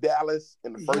going to Dallas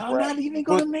in the first round. Y'all not even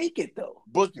gonna make it though.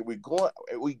 Book it. We going.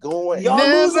 Y'all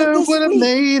never would have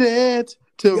made it.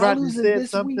 Till Rodney said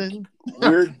something.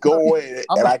 We're going,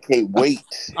 and I can't wait.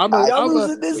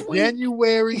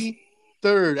 January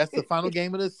 3rd. That's the final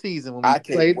game of the season when we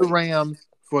play the Rams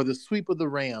for the sweep of the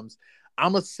Rams.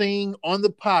 I'm going to sing on the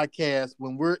podcast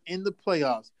when we're in the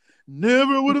playoffs.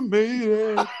 Never would have made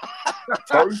it.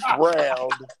 First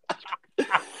round.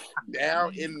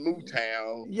 Down in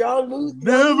Mootown. Y'all lose.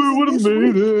 Never would have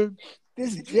made it.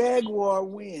 This Jaguar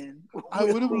win. I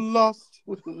would have lost.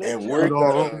 And we're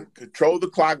going to control the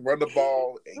clock, run the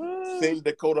ball, and send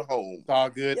Dakota home. It's all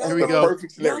good. Here we go.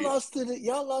 Perfect scenario.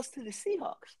 Y'all lost to the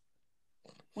Seahawks.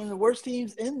 One of the worst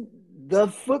teams in the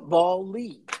football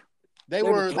league. They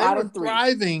were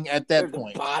thriving at that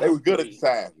point. They were good at the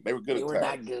time. They were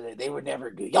not good. They were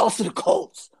never good. Y'all to the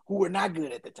Colts, who were not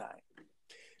good at the time.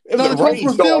 No, the Colts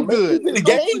were still good. In the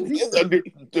game,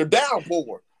 they're down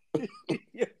 4.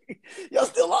 Y'all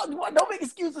still lost. Don't make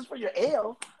excuses for your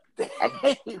L.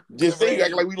 Just saying,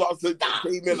 act like we lost the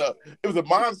team it was a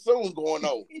monsoon going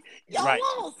on. Y'all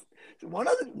lost.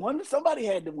 Somebody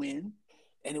had to win.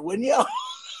 and it wasn't y'all.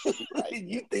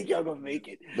 You think y'all gonna make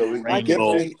it? So we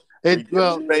Rainbow.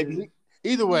 well, Baby.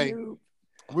 Either way,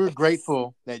 we're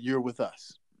grateful that you're with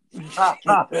us. You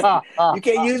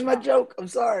can't use my joke. I'm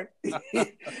sorry. We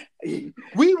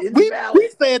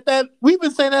said that. We've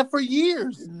been saying that for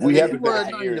years. we have You been were a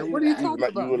saying for Niner. years. What are you talking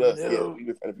about? You and us, No. yeah, we've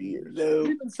been saying for years. No,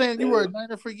 We've been saying you were a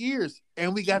Niner for years,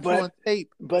 and we got you on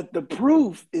tape. But the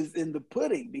proof is in the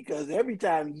pudding because every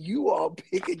time you all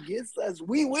pick against us,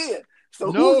 we win.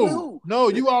 So who's who? No,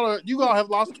 you all have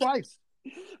lost twice.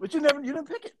 But you didn't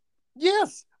pick it.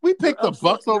 Yes, we picked the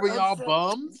Bucks over y'all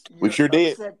bums. We sure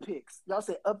did. Upset picks. Y'all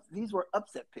say these were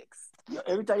upset picks.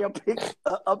 Every time y'all pick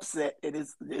upset,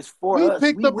 it's for we us.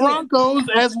 Picked the Broncos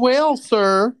as well,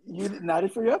 sir. You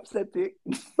not for your upset pick,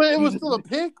 but it was still a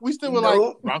pick. We still were like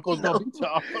Broncos gonna beat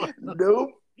y'all.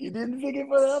 Nope, you didn't pick it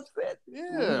for the upset.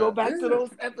 Yeah, when we go back to those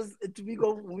episodes.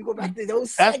 When we go back to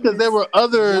those, that's because there were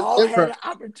others. Y'all had an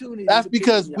opportunity. That's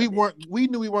because we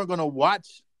knew we weren't gonna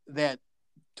watch that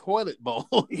toilet bowl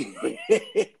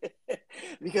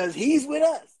because he's with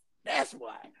us. That's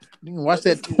why. You can watch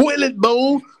that toilet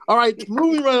bowl. All right,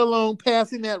 moving right along,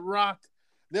 passing that rock.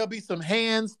 There'll be some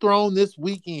hands thrown this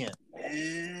weekend.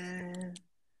 Man.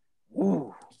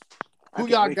 Ooh. Who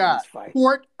y'all got?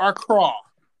 Port or Craw?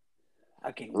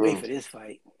 I can't wait for this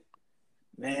fight.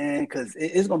 Man, because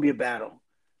it's going to be a battle.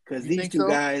 Because these two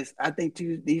guys, I think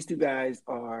these two guys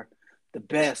are the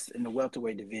best in the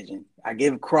welterweight division. I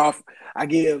give Porter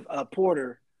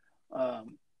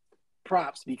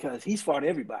props because he's fought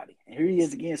everybody. And here he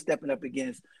is again stepping up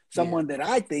against someone that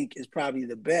I think is probably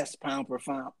the best pound per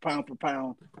pound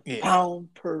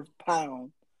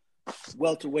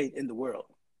welterweight in the world.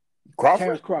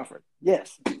 Terrence Crawford.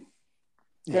 Yes.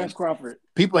 Terrence Crawford.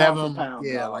 People have him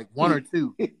like one or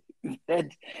two.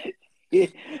 And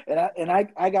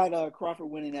I got Crawford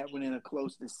winning that one in a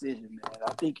close decision, man.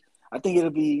 I think it'll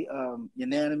be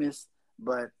unanimous,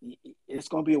 but it's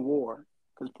going to be a war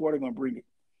because Porter going to bring it.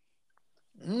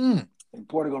 And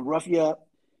Porter going to rough you up.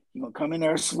 He's going to come in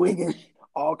there swinging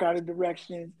all kind of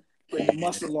directions, putting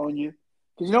muscle on you.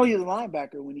 Because he was a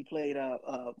linebacker when he played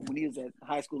when he was at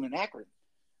high school in Akron.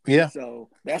 Yeah. So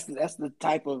that's the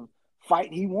type of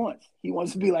fight he wants. He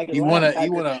wants to be like he want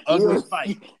an ugly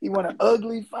fight. He want an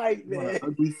ugly fight, man.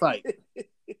 Ugly fight.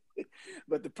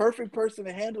 But the perfect person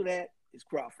to handle that is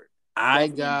Crawford. I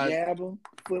got jab him,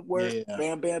 footwork,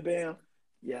 bam, bam, bam.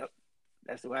 Yep,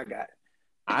 that's what I got.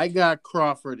 I got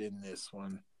Crawford in this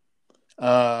one.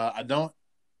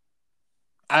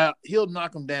 He'll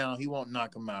knock him down. He won't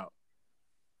knock him out.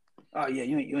 Oh yeah,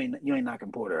 you ain't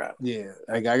knocking Porter out. Yeah,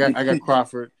 I got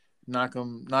Crawford. Knock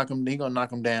him. He gonna knock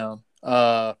him down.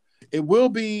 It will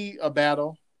be a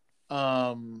battle.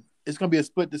 It's gonna be a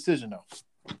split decision though.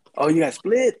 Oh, you got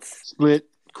splits. Split.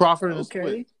 Crawford and a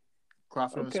split.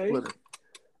 Crawford and a split.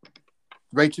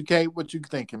 Rachel K, what you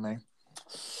thinking, man?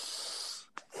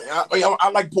 I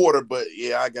like Porter, but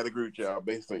I gotta agree with y'all.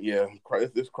 Based on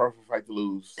this Crawford fight to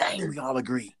lose. Dang, we all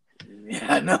agree.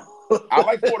 Yeah, I know. I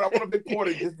like Porter. I want to pick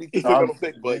Porter just because I don't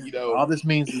think, but all this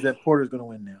means is that Porter's gonna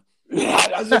win now. Yeah,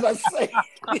 I was just about to say.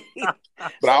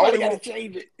 But I only got to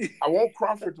change it. I want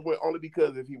Crawford to win only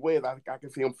because if he wins, I can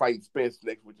see him fighting Spence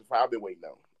next, which is what I've been waiting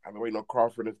on. I've been waiting on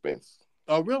Crawford and Spence.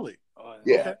 Oh, really?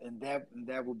 Yeah. And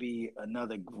that would be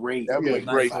another great. That would be a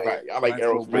great fight. I like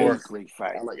Errol Spence. Great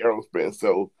fight. I like Errol Spence.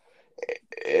 So,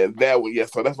 and that would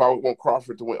so that's why I want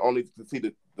Crawford to win only to see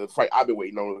the fight I've been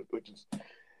waiting on, which is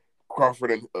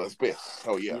Crawford and Spence.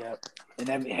 Oh yeah. Yep. And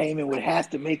that Heyman would have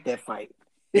to make that fight.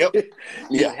 Yep.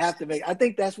 Yeah. Have to make. I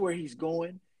think that's where he's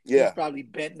going. Yeah. He's probably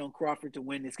betting on Crawford to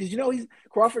win this because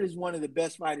Crawford is one of the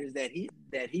best fighters that he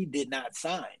did not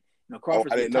sign.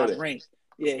 Crawford's top ranked.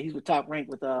 Yeah, he's with top rank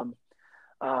with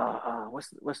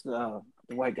what's the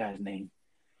white guy's name?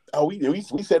 Oh, we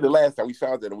said it last time we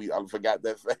found it and I forgot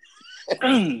that.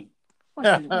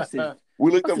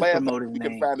 We looked up last time. We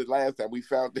could find it last time. We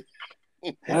found it.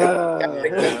 I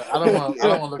don't want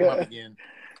to look it up again.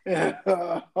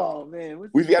 Oh man,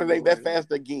 we've got to name that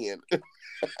fast again.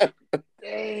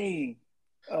 Dang.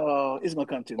 Oh, it's gonna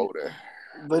come to me. There.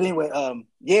 But anyway,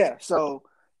 so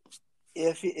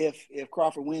if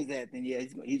Crawford wins that, then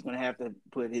he's gonna have to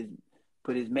put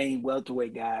his main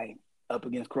welterweight guy up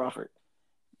against Crawford,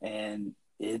 and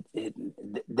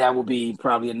that will be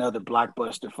probably another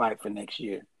blockbuster fight for next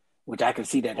year, which I can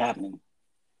see that happening.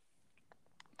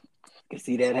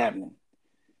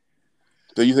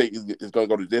 So you think it's gonna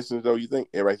go the distance, though? You think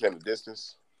everybody's saying the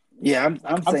distance? Yeah, I'm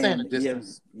saying the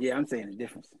distance. Yeah, I'm saying the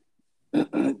difference.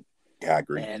 Yeah, I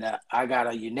agree. And I got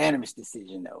a unanimous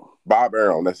decision though. Bob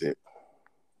Arum, that's it.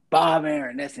 Bob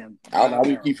Aaron, that's him. I don't know how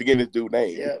we Aaron. keep forgetting this dude's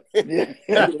name. Yeah. He's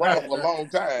been around for a long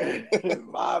time.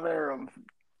 Bob Aaron.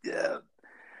 Yeah.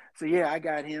 So yeah, I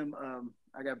got him.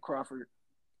 I got Crawford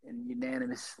in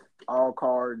unanimous, all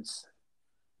cards.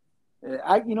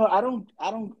 I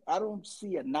don't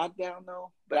see a knockdown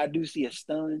though, but I do see a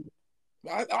stun.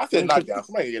 I said knockdown.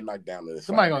 Somebody get knocked down.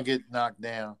 Somebody gonna get knocked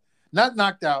down, not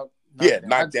knocked out.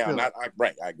 Knocked down.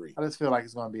 Right, I agree. I just feel like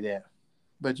it's gonna be that,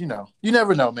 but you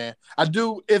never know, man. I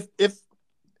do. If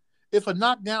a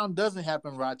knockdown doesn't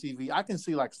happen, Rod TV, I can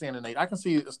see like standing 8. I can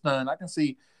see a stun. I can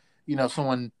see,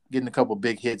 someone getting a couple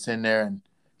big hits in there and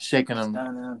shaking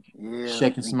them,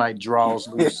 shaking somebody's draws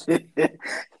loose.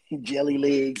 Jelly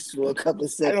legs for a couple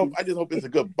of seconds. I just hope it's a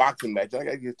good boxing match. I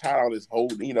gotta get tired of all this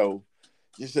holding,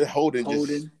 just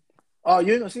holding. Oh,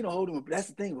 you ain't gonna see no holding. But that's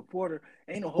the thing with Porter.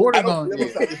 Ain't no holding.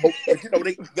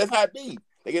 That's how it be.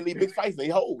 They get these big fights. They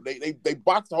hold. They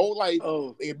box the whole life.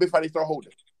 Oh, they get big fight. They start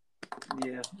holding.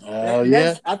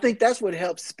 Yeah. I think that's what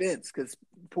helped Spence because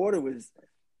Porter was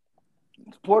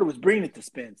bringing it to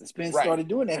Spence. And Spence started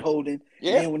doing that holding.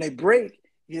 Yeah. And when they break,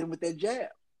 he hit him with that jab.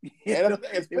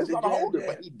 Spence not a holder,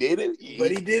 but he did it.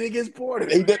 But he did it against Porter.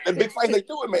 He did the big fight. They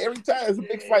do it, man. Every time it's a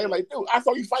big fight. Like, dude, I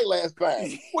saw you fight last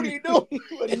time. What are you doing?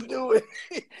 What are you doing?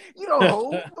 You don't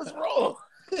hold. What's wrong?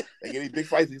 They get these big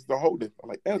fights. He's still holding. I'm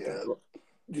like,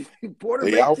 Porter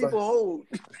makes people hold.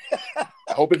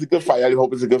 I hope it's a good fight. I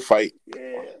hope it's a good fight.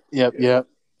 Yeah. Yep.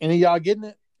 Any of y'all getting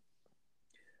it?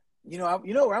 Where I'm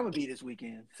gonna be this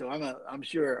weekend, so I'm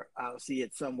sure I'll see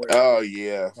it somewhere. Oh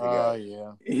yeah.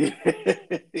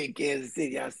 In Kansas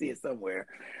City, I'll see it somewhere.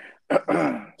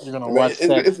 You're gonna watch.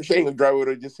 It's a shame to drive with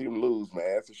her just see him lose,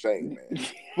 man. It's a shame, man.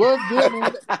 Well, good,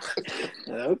 man.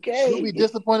 Okay. You'll be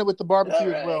disappointed with the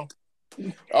barbecue as well.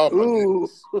 Oh my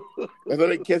goodness! And so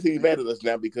they can't be mad at us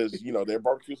now because their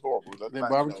barbecue's horrible. Their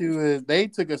barbecue is. They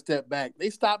took a step back.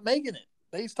 They stopped making it.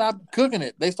 They stopped cooking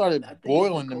it. They started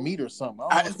boiling the meat or something.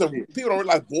 People don't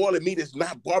realize boiling meat is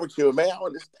not barbecue, man. I don't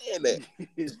understand that.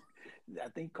 I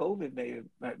think COVID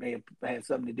may have had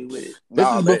something to do with it. This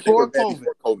is before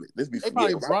COVID. This they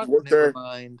probably brought never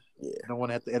mind. Yeah. I don't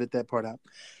want to have to edit that part out.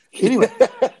 Anyway,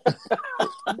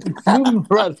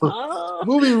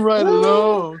 moving right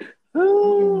along.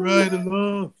 You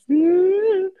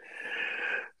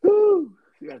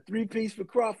got a 3-piece for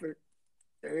Crawford.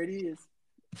 There it is.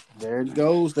 There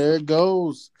it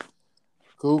goes.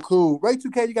 Cool. Ray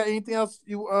 2K, you got anything else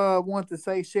you want to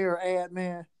say, share, or add,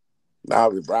 man? Nah,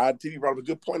 Rod TV brought up a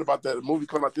good point about that movie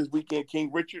coming out this weekend,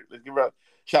 King Richard. Let's give a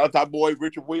shout out to our boy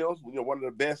Richard Williams. One of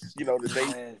the best,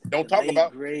 that they don't talk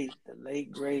about. The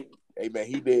late great. Hey man,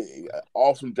 he did an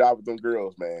awesome job with them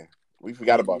girls, man. We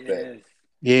forgot about that.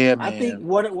 Yeah, man. I think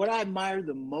what I admire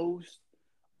the most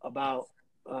about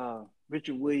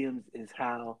Richard Williams is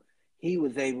how he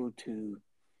was able to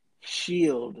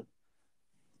shield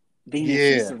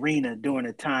Venus and Serena during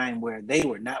a time where they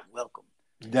were not welcome.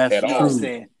 That's true. What I'm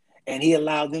saying. And he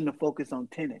allowed them to focus on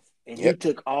tennis. And he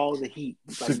took all the heat.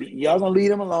 Like, y'all gonna leave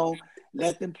them alone,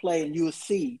 let them play, and you'll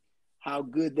see how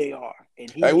good they are.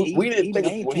 And we didn't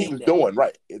think what he was doing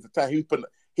right at the time.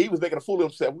 He was making a fool of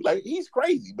himself. We like he's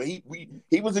crazy, but he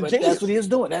was a genius. That's what he was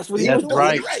doing. That's what he was doing.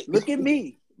 Right. Look at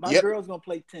me. My girl's gonna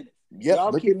play tennis.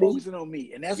 Y'all keep focusing on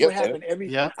me, and that's what happened.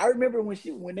 I remember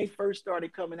when they first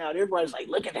started coming out, everybody's like,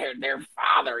 "Look at their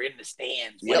father in the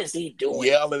stands. What is he doing?"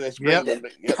 Yelling and screaming.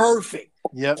 Perfect.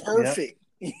 Perfect.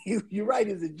 You're right.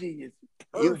 He's a genius.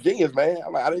 He was a genius, man.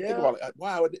 I didn't think about it.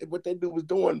 Wow, what that dude was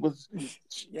doing was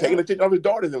taking attention of his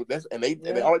daughters, and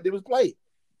they all they did was play.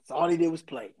 That's all he did was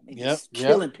play. Just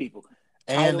killing people,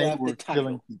 and they were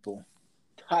killing people.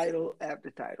 Title after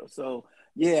title. So.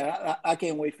 Yeah, I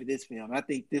can't wait for this film. I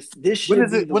think this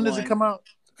should when does it come out?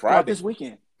 Friday. This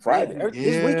weekend. Friday.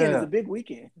 This weekend is a big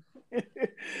weekend.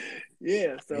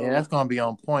 So that's gonna be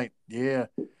on point. Yeah.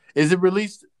 Is it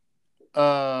released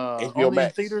HBO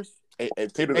Max. In theaters?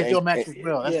 HBO Max as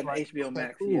well. That's right. HBO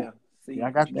Max. Cool. Yeah. So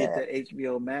I got you get that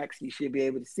HBO Max, you should be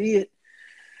able to see it.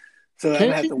 So I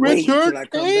have to wait until I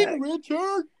come back.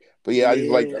 Richard. But I just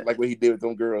like what he did with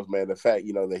them girls, man. The fact,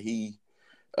 that he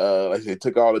like I said,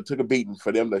 took a beating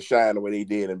for them to shine the way they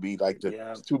did and be like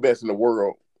the two best in the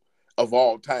world of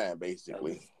all time,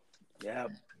 basically. Yeah.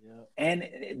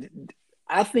 And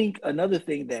I think another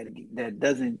thing that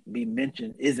isn't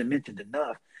mentioned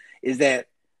enough is that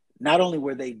not only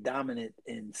were they dominant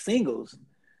in singles,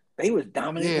 they was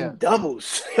dominant in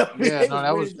doubles.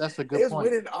 That's a good point. They was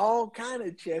winning all kind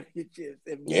of championships.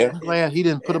 I'm glad he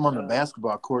didn't put them on the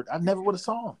basketball court. I never would have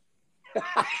saw him.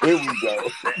 Here we go.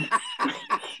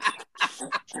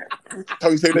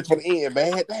 Tony said that's for the end,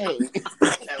 man. Dang.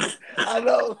 I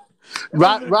know.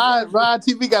 Rod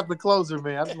TV got the closer,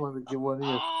 man. I just wanted to get one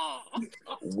in.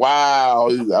 Wow,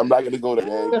 I'm not gonna go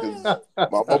there because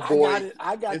my boy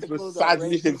I got is the closer on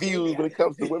misogynistic Ray views 2K. when it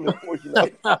comes to women's sports. You know?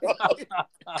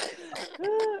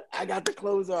 I got the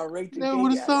closer on Ray 2K. Never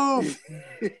would have saw.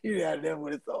 Yeah, I never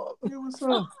would have thought. It was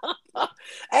so.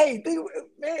 Hey, man,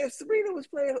 if Serena was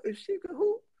playing, if she could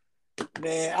hoop,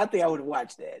 man, I think I would have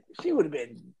watched that. She would have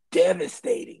been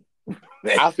devastating.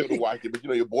 I still would have watched it, but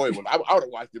your boy would. I would have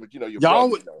watched it, but your Y'all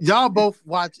brother, y'all both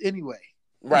watch anyway.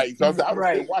 Right. So I would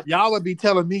Right. still watch it. Y'all would be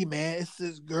telling me, man, it's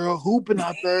this girl hooping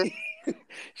out there.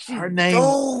 Her name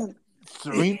Dope.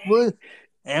 Serena Williams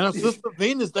and her sister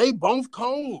Venus. They both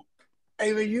cold.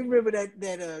 Hey, man, you remember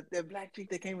that black chick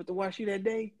that came with the wash you that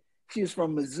day? She was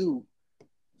from Mizzou.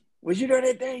 Was you there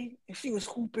that day? And she was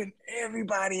hooping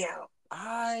everybody out.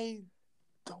 I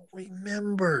don't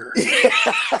remember.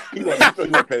 He wasn't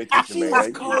paying attention, She man. was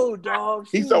cold, dog.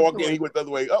 He saw walking in, he went the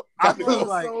other way up. I was feel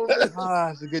like so-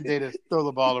 it's a good day to throw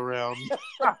the ball around.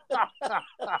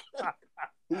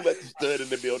 Who let the stud in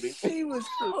the building? She was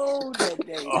cold that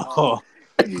day. Dog. Oh,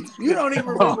 You don't even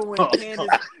remember when Candace.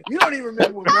 You don't even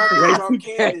remember when Marcus brought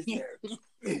Candace there.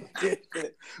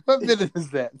 what minute is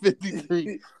that?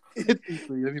 53.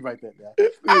 53. Let me write that down.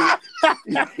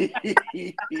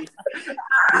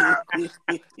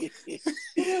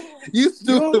 You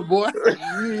stupid boy.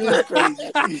 You're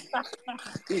crazy.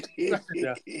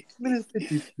 Minute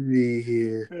 53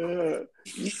 here.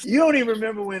 You don't even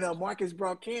remember when Marcus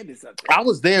brought Candace up there. I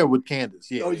was there with Candace.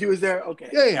 Yeah. Oh, you was there? Okay.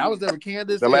 Yeah, I was there with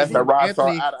Candace. The last time Rod saw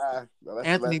Anthony, eye to eye. No, that's the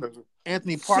Anthony- last time.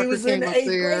 Anthony She Parker was in came the up 8th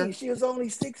there. grade. She was only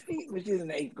 6 feet, but she was in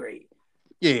the 8th grade.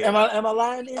 Yeah. Am I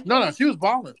lying? Then? No, she was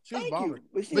balling. She was Thank balling.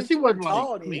 you. But she wasn't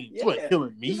tall like, then. she wasn't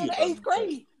killing me. She was in the or 8th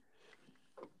grade.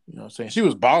 You know what I'm saying? She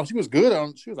was balling. She was good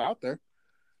on. She was out there.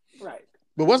 Right.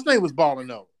 But what's name was balling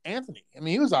though? Anthony. I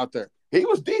mean, he was out there. He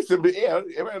was decent, but he had a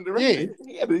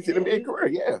decent NBA career,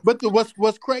 yeah. But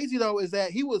what's crazy though is that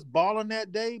he was balling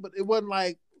that day, but it wasn't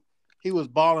like he was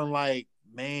balling like,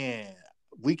 man,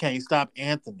 we can't stop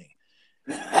Anthony.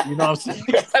 You know what I'm saying?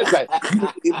 Like,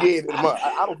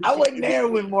 I wasn't there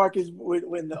when Marcus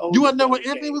when the You wasn't there when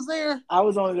Anthony was there? I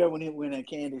was only there when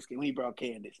Candace came. When he brought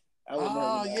Candace.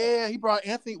 Oh yeah, he brought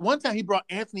Anthony. One time he brought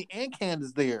Anthony and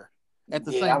Candace there at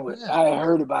the same time. I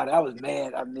heard about it. I was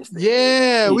mad. I missed it.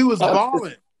 Yeah, we was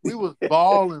balling. We was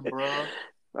balling, bro.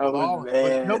 I was Balling.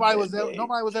 mad. But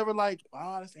nobody was ever like,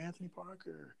 oh, that's Anthony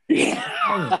Parker.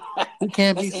 Yeah. He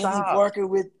can't be Anthony stopped. Parker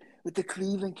with the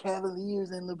Cleveland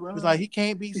Cavaliers and LeBron. He's like, he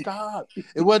can't be stopped.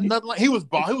 It wasn't nothing like he was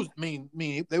ball. He was mean.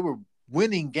 They were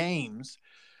winning games.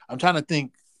 I'm trying to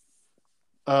think.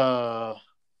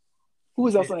 Who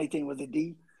was else on that team? Was it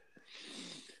D?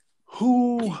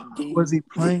 Who D? was he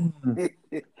playing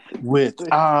with?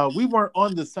 We weren't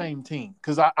on the same team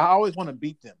because I always want to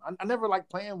beat them. I never like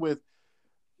playing with,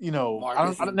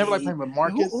 Marcus I never like playing with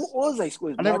Marcus. Who was that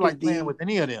squad? I never Marcus like playing D? with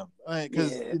any of them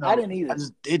because I didn't either. I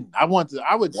just didn't. I would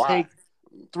take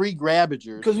 3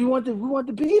 Grabbagers because we want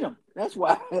to beat them. That's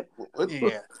why.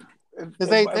 Yeah,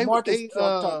 Because Marcus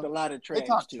talked a lot of trash. they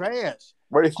talked trash.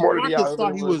 Were they smarter than y'all? Marcus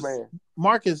thought he was man.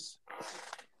 Marcus.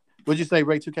 What'd you say,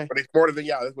 Ray 2K? Were they smarter than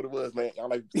y'all? That's what it was, man. Y'all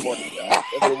like smarter than y'all.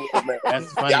 That's what it was, man.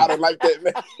 That's funny. Y'all didn't like that,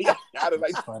 man. Y'all didn't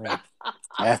like That's funny.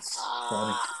 That's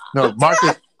funny. No,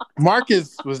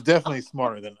 Marcus was definitely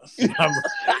smarter than us.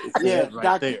 Yeah,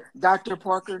 right there. Dr.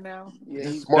 Parker now. Yeah,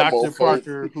 he's Smart Dr. mofo.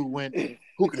 Parker, who went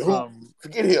Who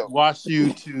forget him? Wash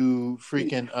you to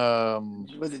freaking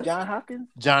was it John Hopkins?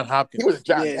 John Hopkins. He was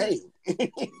John Yeah. Hay.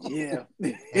 Yeah.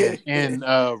 and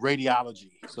radiology.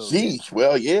 So Jeez,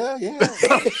 well, yeah.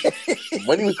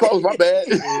 When he was close, my bad.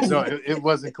 no, it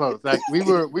wasn't close. Like we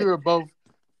were both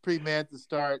pretty mad to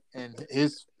start, and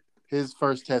his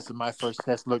first test and my first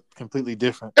test looked completely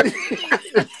different.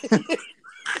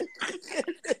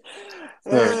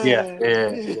 Yeah.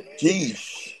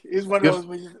 Jeez. It's one of those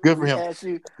when you, good for we him. ask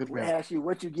you, Good for we him. ask you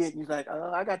what you get, and he's like,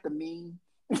 I got the mean.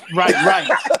 Right.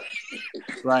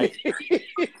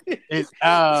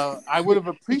 I would have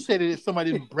appreciated if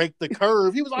somebody didn't break the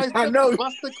curve. He was always I trying know. to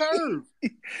bust the curve.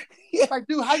 Yeah. Like,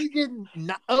 dude, how you getting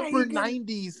upper getting-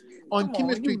 90s on Come on,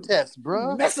 chemistry you tests,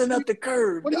 bro? Messing up the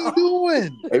curve. What are you dog.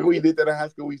 doing? Maybe we did that in high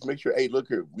school. We used to make sure, hey, look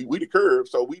here, we the curve,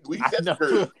 so we set the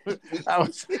curve.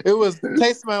 It was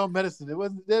taste my own medicine. It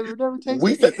wasn't never tasted.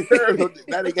 We set the curve, so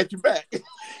now they got you back.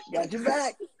 Got your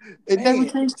back. It never Man.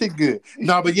 tasted good.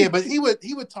 No, but he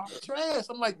would talk trash.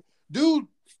 I'm like, dude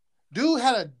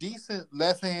had a decent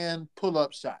left hand pull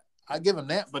up shot. I give him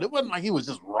that, but it wasn't like he was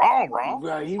just raw. Right,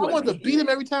 I wanted to beat him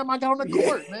every time I got on the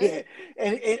court, man. Yeah.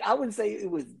 And I wouldn't say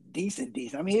it was decent.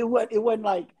 I mean, it wasn't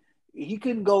like he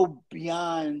couldn't go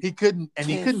beyond. He couldn't, and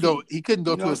he 10 couldn't go. feet. He couldn't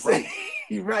go You to know his what I'm right. saying?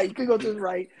 You're right. He couldn't go to his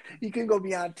right. He couldn't go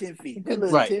beyond 10 feet. That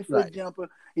little Right, 10-foot right. jumper.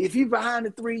 If he's behind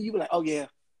the three, you be like, oh yeah,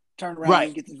 turn around Right.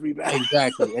 and get this rebound.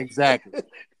 Exactly.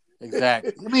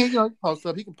 I mean, he post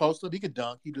up. He can post up. He can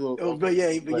dunk. He do. But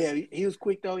he was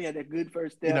quick though. He had that good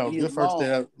first step. You know, he good was first long.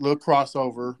 step, little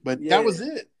crossover, but that was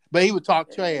it. But he would talk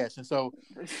trash, and so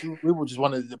we were just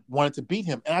wanted to beat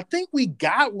him. And I think we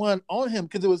got one on him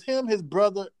because it was him, his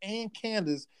brother, and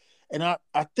Candace. And I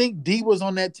think D was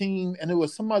on that team, and it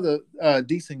was some other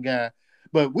decent guy.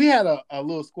 But we had a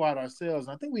little squad ourselves,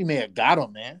 and I think we may have got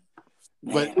him, man.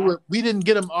 But we didn't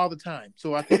get him all the time.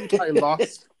 So I think we probably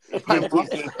lost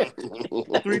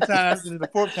 3 times, and then the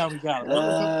 4th time we got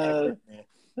him.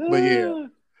 But yeah.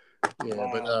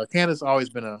 But Candace always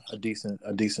been a decent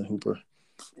hooper.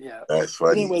 Yeah, that's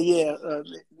funny. Anyway,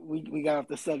 we got off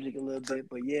the subject a little bit,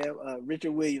 but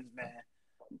Richard Williams, man,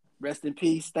 rest in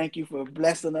peace. Thank you for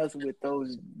blessing us with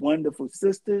those wonderful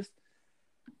sisters,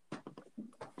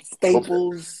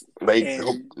 staples.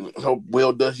 Hope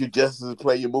Will does you justice to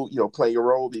play play your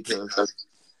role because,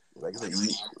 like I said,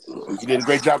 you did a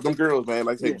great job with them girls, man.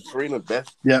 Like I said, Serena,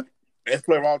 best player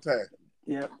of all time.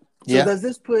 Yeah. So does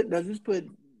this put?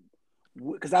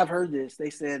 Because I've heard this.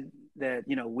 They said that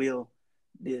Will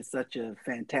did such a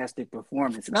fantastic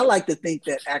performance, and I like to think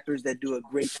that actors that do a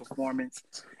great performance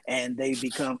and they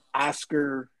become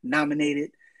Oscar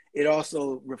nominated, it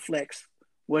also reflects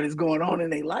what is going on in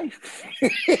their life.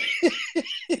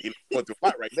 He's going through a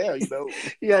lot right now,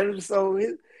 Yeah, so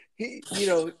he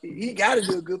got to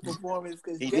do a good performance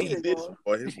because he needs this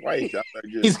for his wife.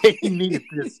 He needed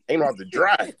this. Ain't off the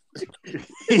dry.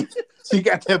 She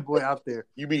got that boy out there.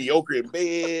 You mediocre in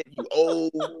bed. You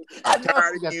old. I'm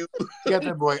tired of you. She got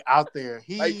that boy out there.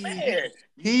 He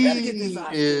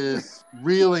is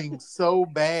reeling so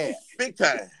bad. Big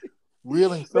time.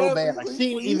 Reeling so bad. Like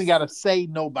she ain't even got to say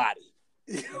nobody.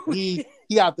 He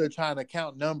out there trying to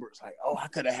count numbers. Like, oh, I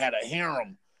could have had a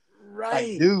harem.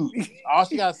 Right. Like, dude, all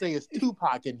she gotta say is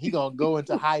Tupac and he gonna go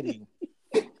into hiding.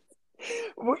 Wait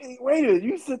a minute,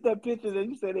 you sent that picture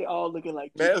and you said they all looking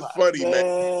like Tupac. That's funny,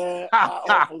 man.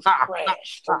 I almost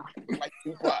crashed. Like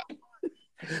Tupac.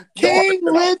 King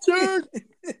Richard.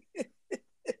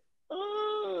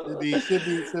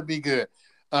 Should be good.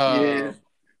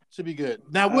 Should be good.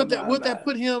 Now would that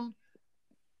put him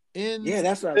in? Yeah,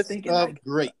 that's what I was thinking. Of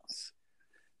greats.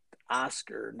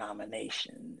 Oscar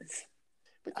nominations.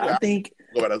 I think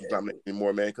go about those nominations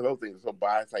anymore, man, because those things are so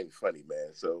biased. Ain't funny, man.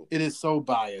 So it is so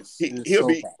biased. He's in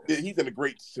the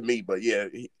greats to me, but yeah,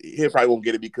 he probably won't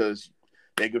get it because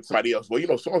they give somebody else.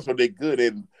 Well, so and so they're good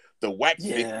in the wax.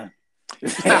 Yeah.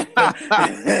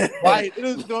 Right.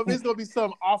 It's gonna be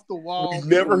something off the wall. You've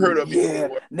never heard of it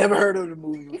before. Never heard of the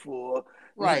movie before.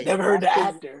 Right. Never heard the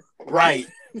actor. Right.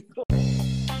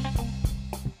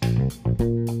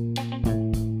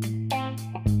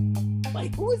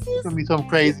 Like, who is this? It's gonna be something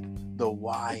crazy. The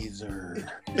Wiser.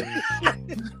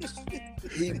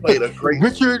 He played a great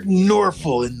Richard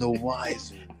Norfolk in The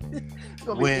Wiser. It's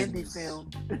gonna be an indie film.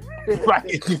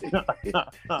 Right.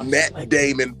 Matt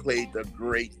Damon played the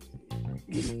great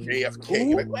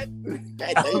JFK. Like, what?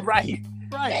 Matt Damon. Right.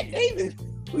 Matt Damon.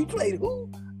 We played who?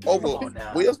 Over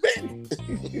Will Smith.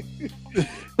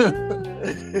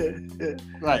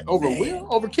 Right. Over Will?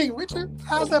 Over King Richard?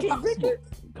 How's that possible? Richard?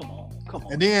 Come on.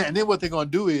 And then what they're gonna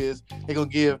do is they're gonna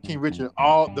give King Richard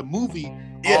all the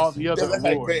other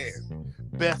awards.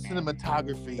 Best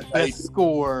cinematography, best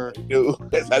score.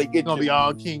 That's how they get. It's gonna be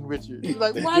all King Richard. You're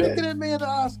like, why did that man the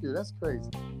Oscar? That's crazy.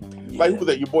 Like who was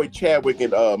that? Your boy Chadwick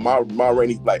and Ma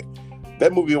Rainey's like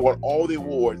that movie won all the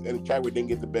awards and Chadwick didn't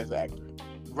get the best actor.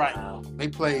 Right. Wow. They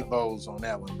played Bowles on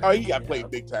that one. Man. Oh, he got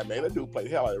played big time, man. That dude played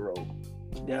the hell out of the role.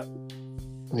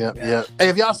 Yep. Hey,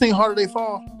 have y'all seen Harder They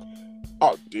Fall?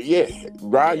 Oh yeah,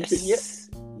 Ryan, you seen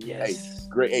Yes. Hey,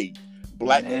 great. Hey,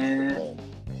 Black man.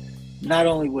 Not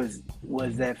only was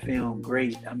that film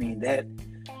great, I mean I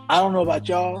don't know about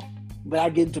y'all, but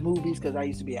I get into movies because I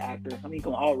used to be an actor. I mean,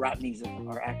 all Rodneys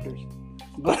are actors.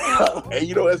 But and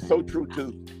that's so true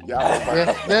too. Y'all,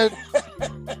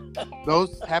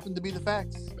 those happen to be the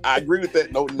facts. I agree with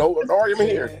that. No argument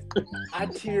here. I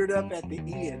teared up at the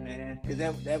end, man, because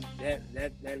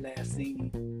that last scene.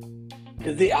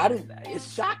 Because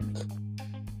it's shocking.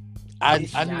 I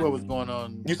knew what was going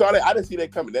on. You saw that? I didn't see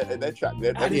that coming. That shot.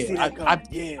 I didn't see that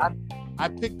coming. I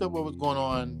picked up what was going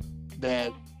on.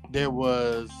 That there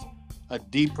was a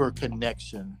deeper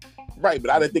connection. Right, but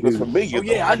I didn't think it was familiar. Oh,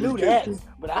 yeah, I knew that.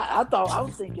 But I thought I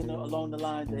was thinking along the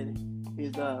lines that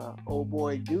his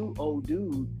old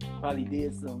dude probably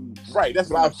did some Right, that's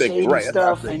what I'm thinking. shady Right, that's what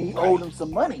I'm stuff, and he thinking. owed him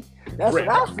some money. That's Right.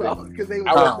 what I felt because they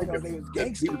I was was thinking they was He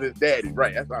gangster. was his daddy.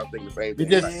 Right, that's what I was thinking. The same He thing.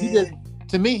 just, he just,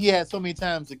 to me, he had so many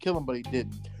times to kill him, but he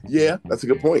didn't. Yeah, that's a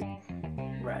good point.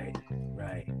 Right.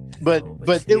 But So,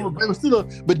 but it still, was still,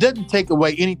 but doesn't take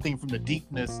away anything from the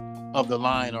deepness of the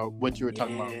line or what you were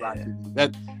talking about. Yeah.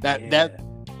 Rocky. That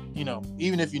you know,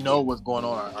 even if you know what's going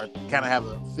on or kind of have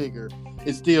a figure,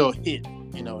 it still hit,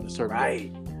 you know, in a certain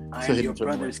way. right. I So am hit your a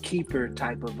certain brother's keeper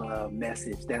type of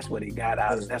message. That's what it got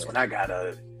out of. That's what I got out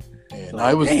of it. Yeah,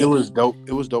 no, it was dope.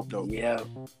 It was dope. Yeah.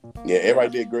 Yeah,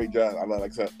 everybody did a great job. I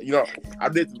like I said, you know, I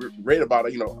did read about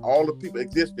it. You know, all the people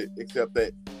existed except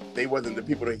that they wasn't the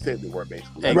people they said they were.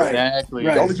 Basically, Exactly.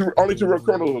 Right. The only two real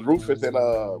criminals was Rufus and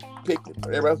Pickett.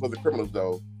 Everybody else was the criminals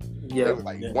though. Yeah. They was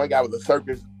like one guy was a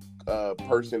circus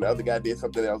person, the other guy did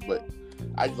something else. But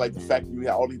I just like the fact that you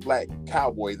had all these black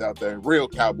cowboys out there, real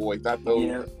cowboys, not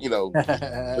those you know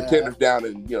pretenders down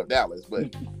in Dallas,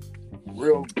 but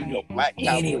real black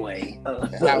cowboys. Anyway,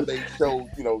 And how they showed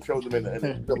them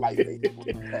in the light.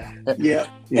 Basically. yeah.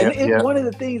 And one of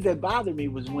the things that bothered me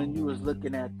was when you was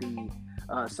looking at the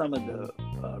some of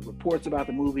the reports about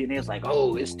the movie, and it was like,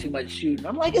 "Oh, it's too much shooting."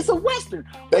 I'm like, "It's a western.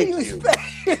 What do you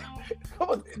expect?"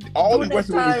 All these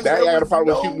western movies, now you got a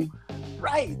problem with shooting.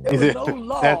 Right, there was no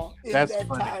law in that's that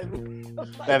funny. time.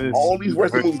 Like, That is All these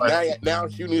western very movies funny. now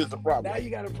shooting is a problem. now you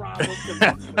got a problem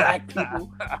with black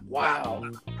people. Wow.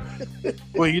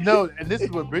 Well, you know, and this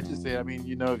is what Bridget said. I mean,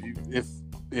 you know, if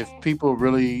people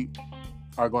really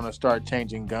are going to start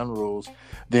changing gun rules,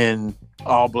 then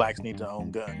all blacks need to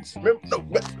own guns. Remember,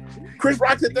 but Chris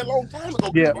Rock said that a long time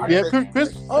ago.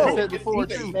 Chris Oh, said before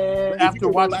too. Man, After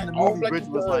watching like, the all movie, black Bridget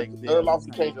was people, like, gun laws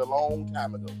changed a long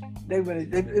time ago.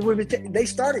 they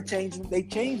started changing. They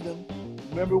changed them.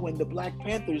 Remember when the Black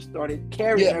Panthers started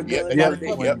carrying their guns? Yeah, and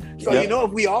everything? yep. So you know,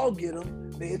 if we all get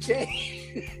them, they'll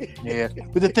change. yeah.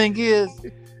 But the thing is,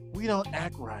 we don't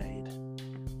act right.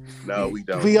 No, we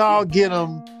don't. If we all get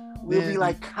them, We'll be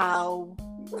like Kyle.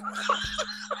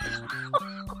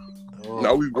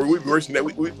 No, we worse than that.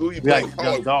 We be be playing like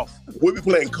cards. golf. We be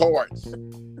playing cards.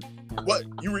 What?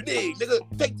 You reneged, nigga?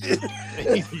 Take this.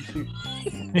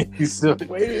 You silly.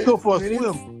 Wait, Go for a minutes-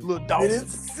 swim, little dog. Minute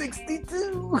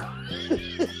 62.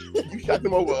 You shot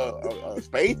them over a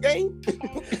space game?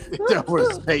 That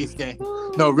was a space game.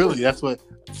 No, really, that's what.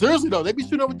 Seriously though, they be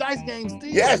shooting over dice games still.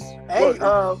 Yes. Hey,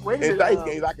 Well, wait a in minute. dice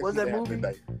games, I can what's see that movie?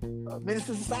 Dice.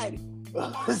 Minister Society.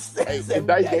 Hey, in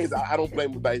dice games, I don't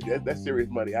blame the dice. That's serious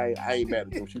money. I ain't mad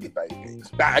at them shooting dice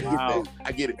games. I get Wow. that.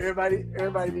 I get it.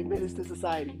 Everybody be Minister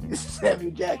Society.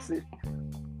 Samuel Jackson.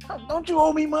 Don't you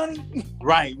owe me money?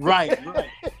 Right.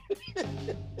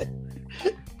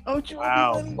 Don't you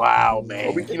Wow, owe me money? wow, Well,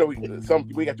 man. we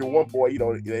got your one boy,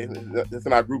 that's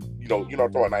in our group, talking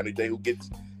 90 Day who gets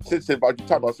sensitive about you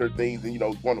talking about certain things and,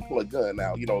 want to pull a gun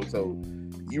out, so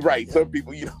you're right. Some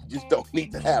people, just don't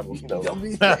need to have them, Don't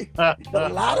be a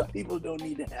lot of people don't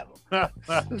need to have them.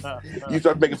 You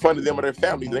start making fun of them or their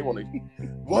families, they want to,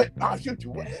 what? I'll shoot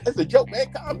you. What? That's a joke,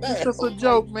 man. Calm down. It's just a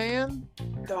joke, man.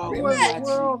 Dog,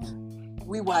 What?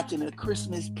 we watching a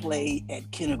Christmas play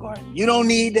at kindergarten. You don't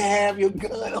need to have your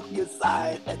gun on your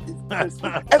side at this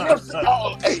Christmas.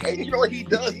 Hey, you know what he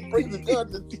does? He brings the gun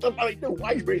to somebody new.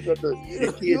 Why he brings up the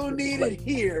kids? You don't need it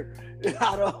here.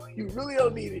 You really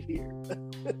don't need it here.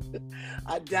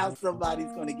 I doubt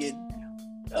somebody's going to get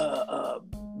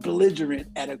belligerent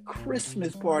at a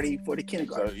Christmas party for the So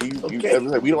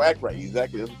kindergarten. we don't act right.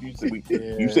 Exactly. That's what you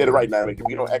said. You said it right now.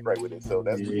 We don't act right with it. So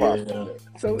that's the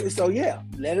problem. So yeah,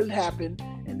 let it happen,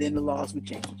 and then the laws would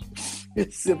change.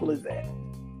 It's simple as that.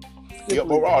 Yeah,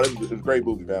 overall, it was a great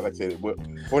movie, man. Like I said, for a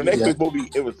Netflix movie,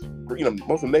 it was,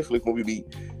 most of the Netflix movie be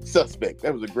Suspect.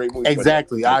 That was a great movie.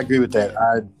 Exactly. I agree with that.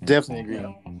 I definitely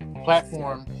agree.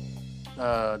 Platform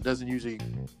doesn't usually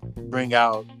bring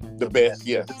out The best,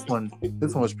 yes. This one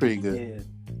was pretty good. Yeah.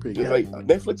 Pretty It's good. like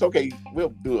Netflix, okay, we'll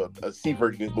do a C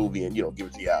version of this movie and give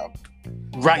it to y'all.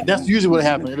 Right. That's usually what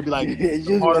happens. It'll be like It's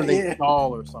usually part of like, the yeah.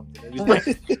 stall or something. It'll be like-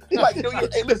 Like,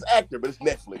 hey, this actor, but it's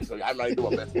Netflix, so I'm not even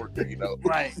doing my best work there,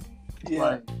 Right.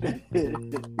 Yeah.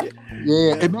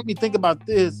 Yeah. It made me think about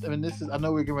this. I mean, I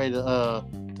know we're getting ready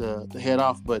to head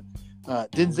off, but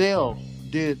Denzel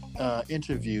did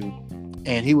interview,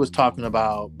 and he was talking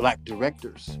about black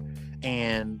directors.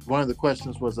 And one of the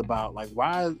questions was about, like,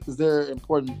 why is there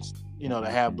importance, to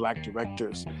have black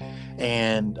directors?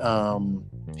 And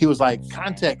he was like,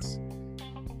 context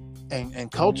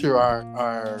and culture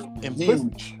are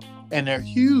implicit, Huge. and they're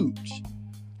huge.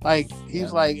 Like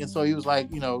he's like, and so he was like,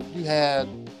 you had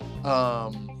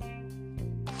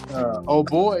old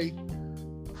boy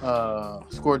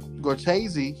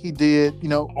Scorsese, he did,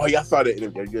 Oh, yeah, I saw that. Yeah,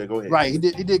 go ahead. right. He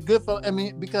did Goodfellas. I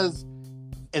mean, because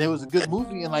it was a good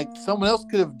movie, and like someone else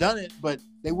could have done it, but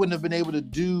they wouldn't have been able to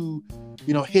do,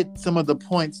 hit some of the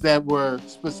points that were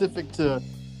specific to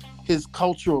his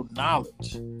cultural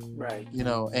knowledge. Right.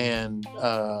 And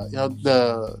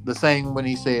the saying when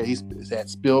he said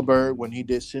Spielberg when he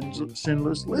did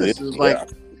Schindler's List, it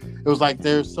was like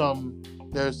there's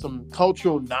some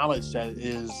cultural knowledge that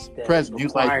is present. He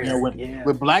was like,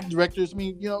 with black directors, I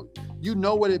mean, you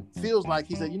know what it feels like.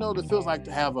 He said, what it feels like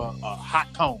to have a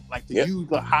hot comb, like to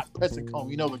use a hot pressing comb.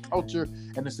 The culture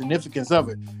and the significance of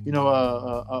it.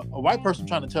 A white person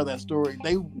trying to tell that story,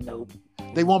 they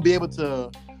won't be able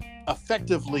to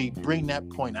effectively bring that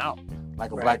point out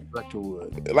like a black director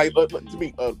would. Like to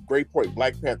me, a great point.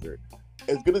 Black Panther.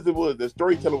 As good as it was, the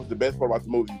storytelling was the best part about the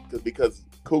movie because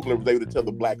Coogler was able to tell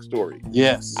the black story.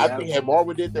 Yes. I think had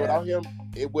Marvel did that without him,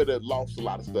 it would have lost a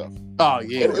lot of stuff. Oh,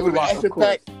 yeah. It would have been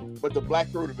action-packed, but the black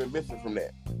story would have been missing from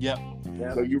that. Yep.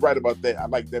 So you're right about that. I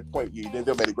like that point.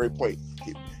 Denzel made a great point.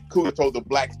 Coogler told the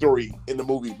black story in the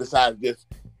movie besides just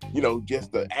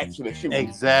the action and shooting.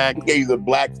 Exactly. He gave you the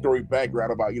black story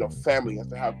background about, family, as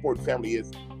to how important family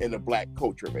is in the black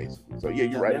culture, basically. So, yeah,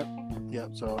 you're right.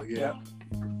 Yep. So, yeah. Yep.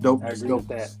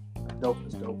 Dopeness.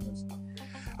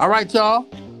 All right, y'all.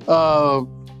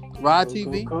 Rod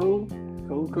TV. Cool.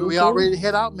 We all ready to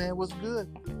head out, man. What's good?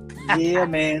 Yeah,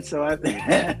 man. So I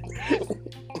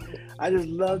just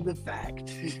love the fact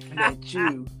that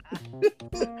you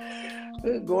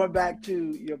going back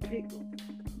to your pick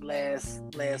last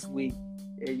week,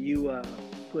 and you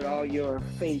put all your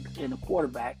faith in a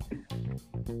quarterback.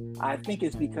 I think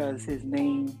it's because his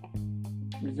name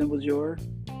resembles yours,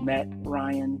 Matt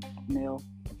Ryan Nell.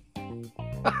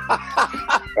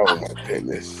 Oh my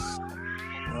goodness!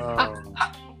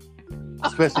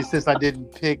 Especially since I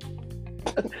didn't pick.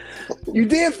 You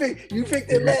did pick. You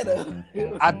picked Atlanta.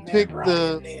 I picked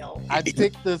the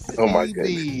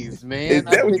CBs, man. Is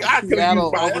that what I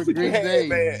Seattle over used Green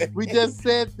Bay. We just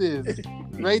said this.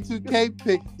 Ray 2K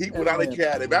picked. He went out and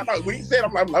chatted. I thought when he said,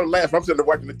 I'm laughing. I'm sitting there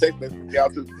watching the text message. Y'all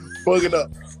just bugging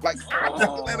up. Like,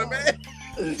 Atlanta, man.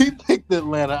 He picked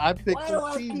Atlanta. I picked the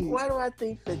CBs. Why do I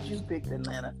think that you picked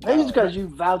Atlanta? Maybe it's because you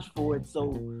vouched for it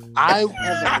so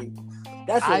heavily.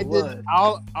 That's what it was.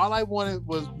 All I wanted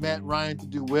was Matt Ryan to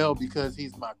do well because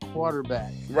he's my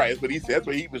quarterback. Right, that's what he said. That's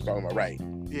what he was talking about, right?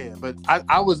 Yeah, but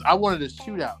I wanted a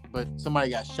shootout, but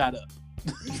somebody got shot up.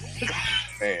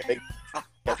 Man,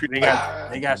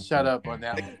 they got shut up on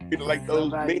that one. People like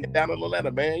those men down in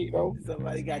Atlanta, man.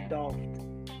 Somebody got dogged.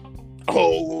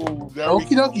 Oh,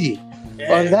 okie dokie.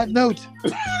 Yeah. On that note,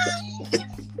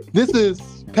 this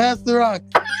is Pass the Rock,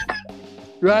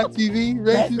 Rod TV,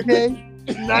 Ray 2K.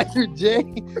 Niger J,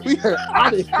 we are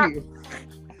out of here.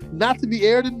 Not to be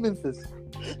aired in Memphis.